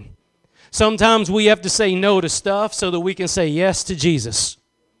King. Sometimes we have to say no to stuff so that we can say yes to Jesus.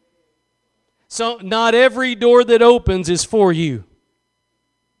 So not every door that opens is for you.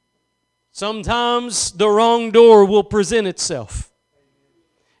 Sometimes the wrong door will present itself.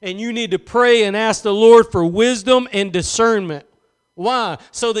 And you need to pray and ask the Lord for wisdom and discernment. Why?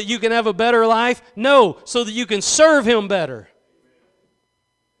 So that you can have a better life? No, so that you can serve Him better.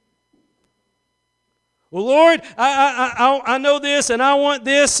 Well, Lord, I know this and I want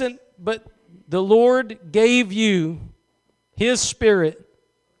this, but the Lord gave you His Spirit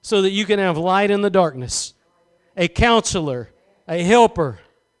so that you can have light in the darkness, a counselor, a helper.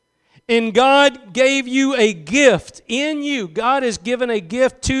 And God gave you a gift in you. God has given a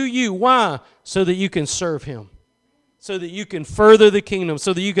gift to you. Why? So that you can serve Him, so that you can further the kingdom,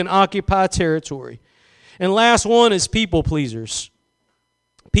 so that you can occupy territory. And last one is people pleasers.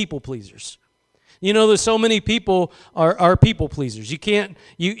 People pleasers. You know, there's so many people are people pleasers.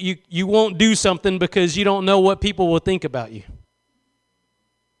 You won't do something because you don't know what people will think about you.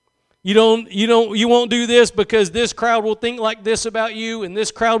 You won't do this because this crowd will think like this about you, and this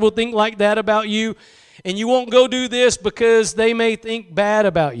crowd will think like that about you. And you won't go do this because they may think bad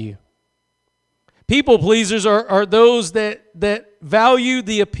about you. People pleasers are those that value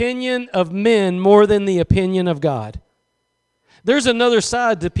the opinion of men more than the opinion of God. There's another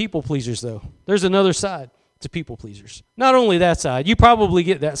side to people pleasers, though. There's another side to people pleasers. Not only that side, you probably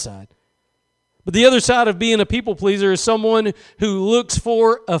get that side. But the other side of being a people pleaser is someone who looks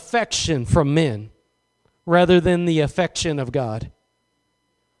for affection from men rather than the affection of God.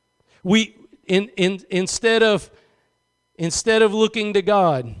 Instead of looking to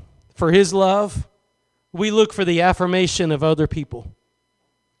God for His love, we look for the affirmation of other people.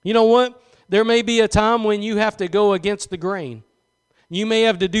 You know what? There may be a time when you have to go against the grain. You may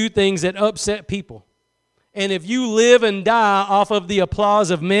have to do things that upset people. And if you live and die off of the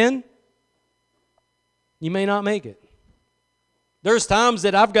applause of men, you may not make it. There's times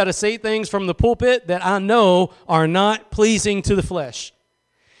that I've got to say things from the pulpit that I know are not pleasing to the flesh.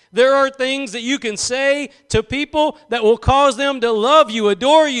 There are things that you can say to people that will cause them to love you,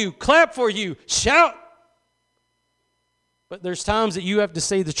 adore you, clap for you, shout. But there's times that you have to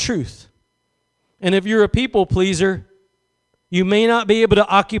say the truth. And if you're a people pleaser, you may not be able to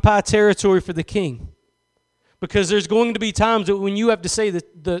occupy territory for the king. Because there's going to be times that when you have to say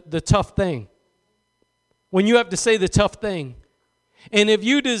the tough thing. When you have to say the tough thing. And if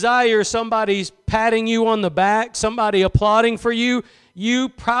you desire somebody's patting you on the back, somebody applauding for you, you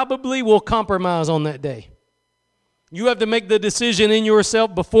probably will compromise on that day. You have to make the decision in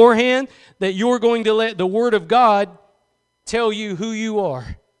yourself beforehand that you're going to let the Word of God tell you who you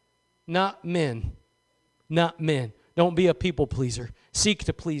are. Not men. Not men. Don't be a people pleaser. Seek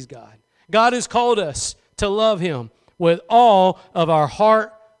to please God. God has called us to love Him with all of our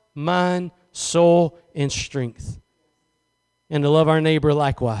heart, mind, soul, and strength. And to love our neighbor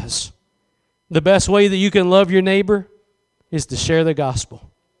likewise. The best way that you can love your neighbor is to share the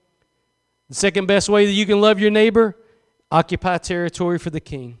gospel. The second best way that you can love your neighbor, occupy territory for the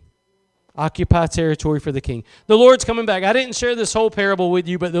king. Occupy territory for the king. The Lord's coming back. I didn't share this whole parable with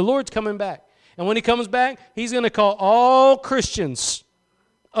you, but the Lord's coming back. And when He comes back, He's going to call all Christians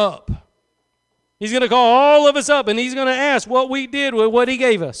up. He's going to call all of us up, and He's going to ask what we did with what He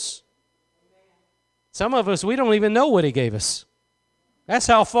gave us. Some of us, we don't even know what He gave us. That's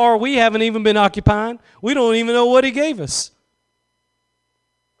how far we haven't even been occupying. We don't even know what He gave us.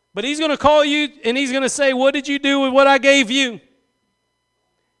 But He's going to call you, and He's going to say, what did you do with what I gave you?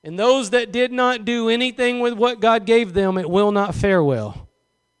 And those that did not do anything with what God gave them, it will not fare well.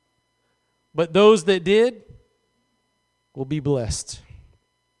 But those that did will be blessed.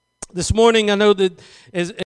 This morning, I know that as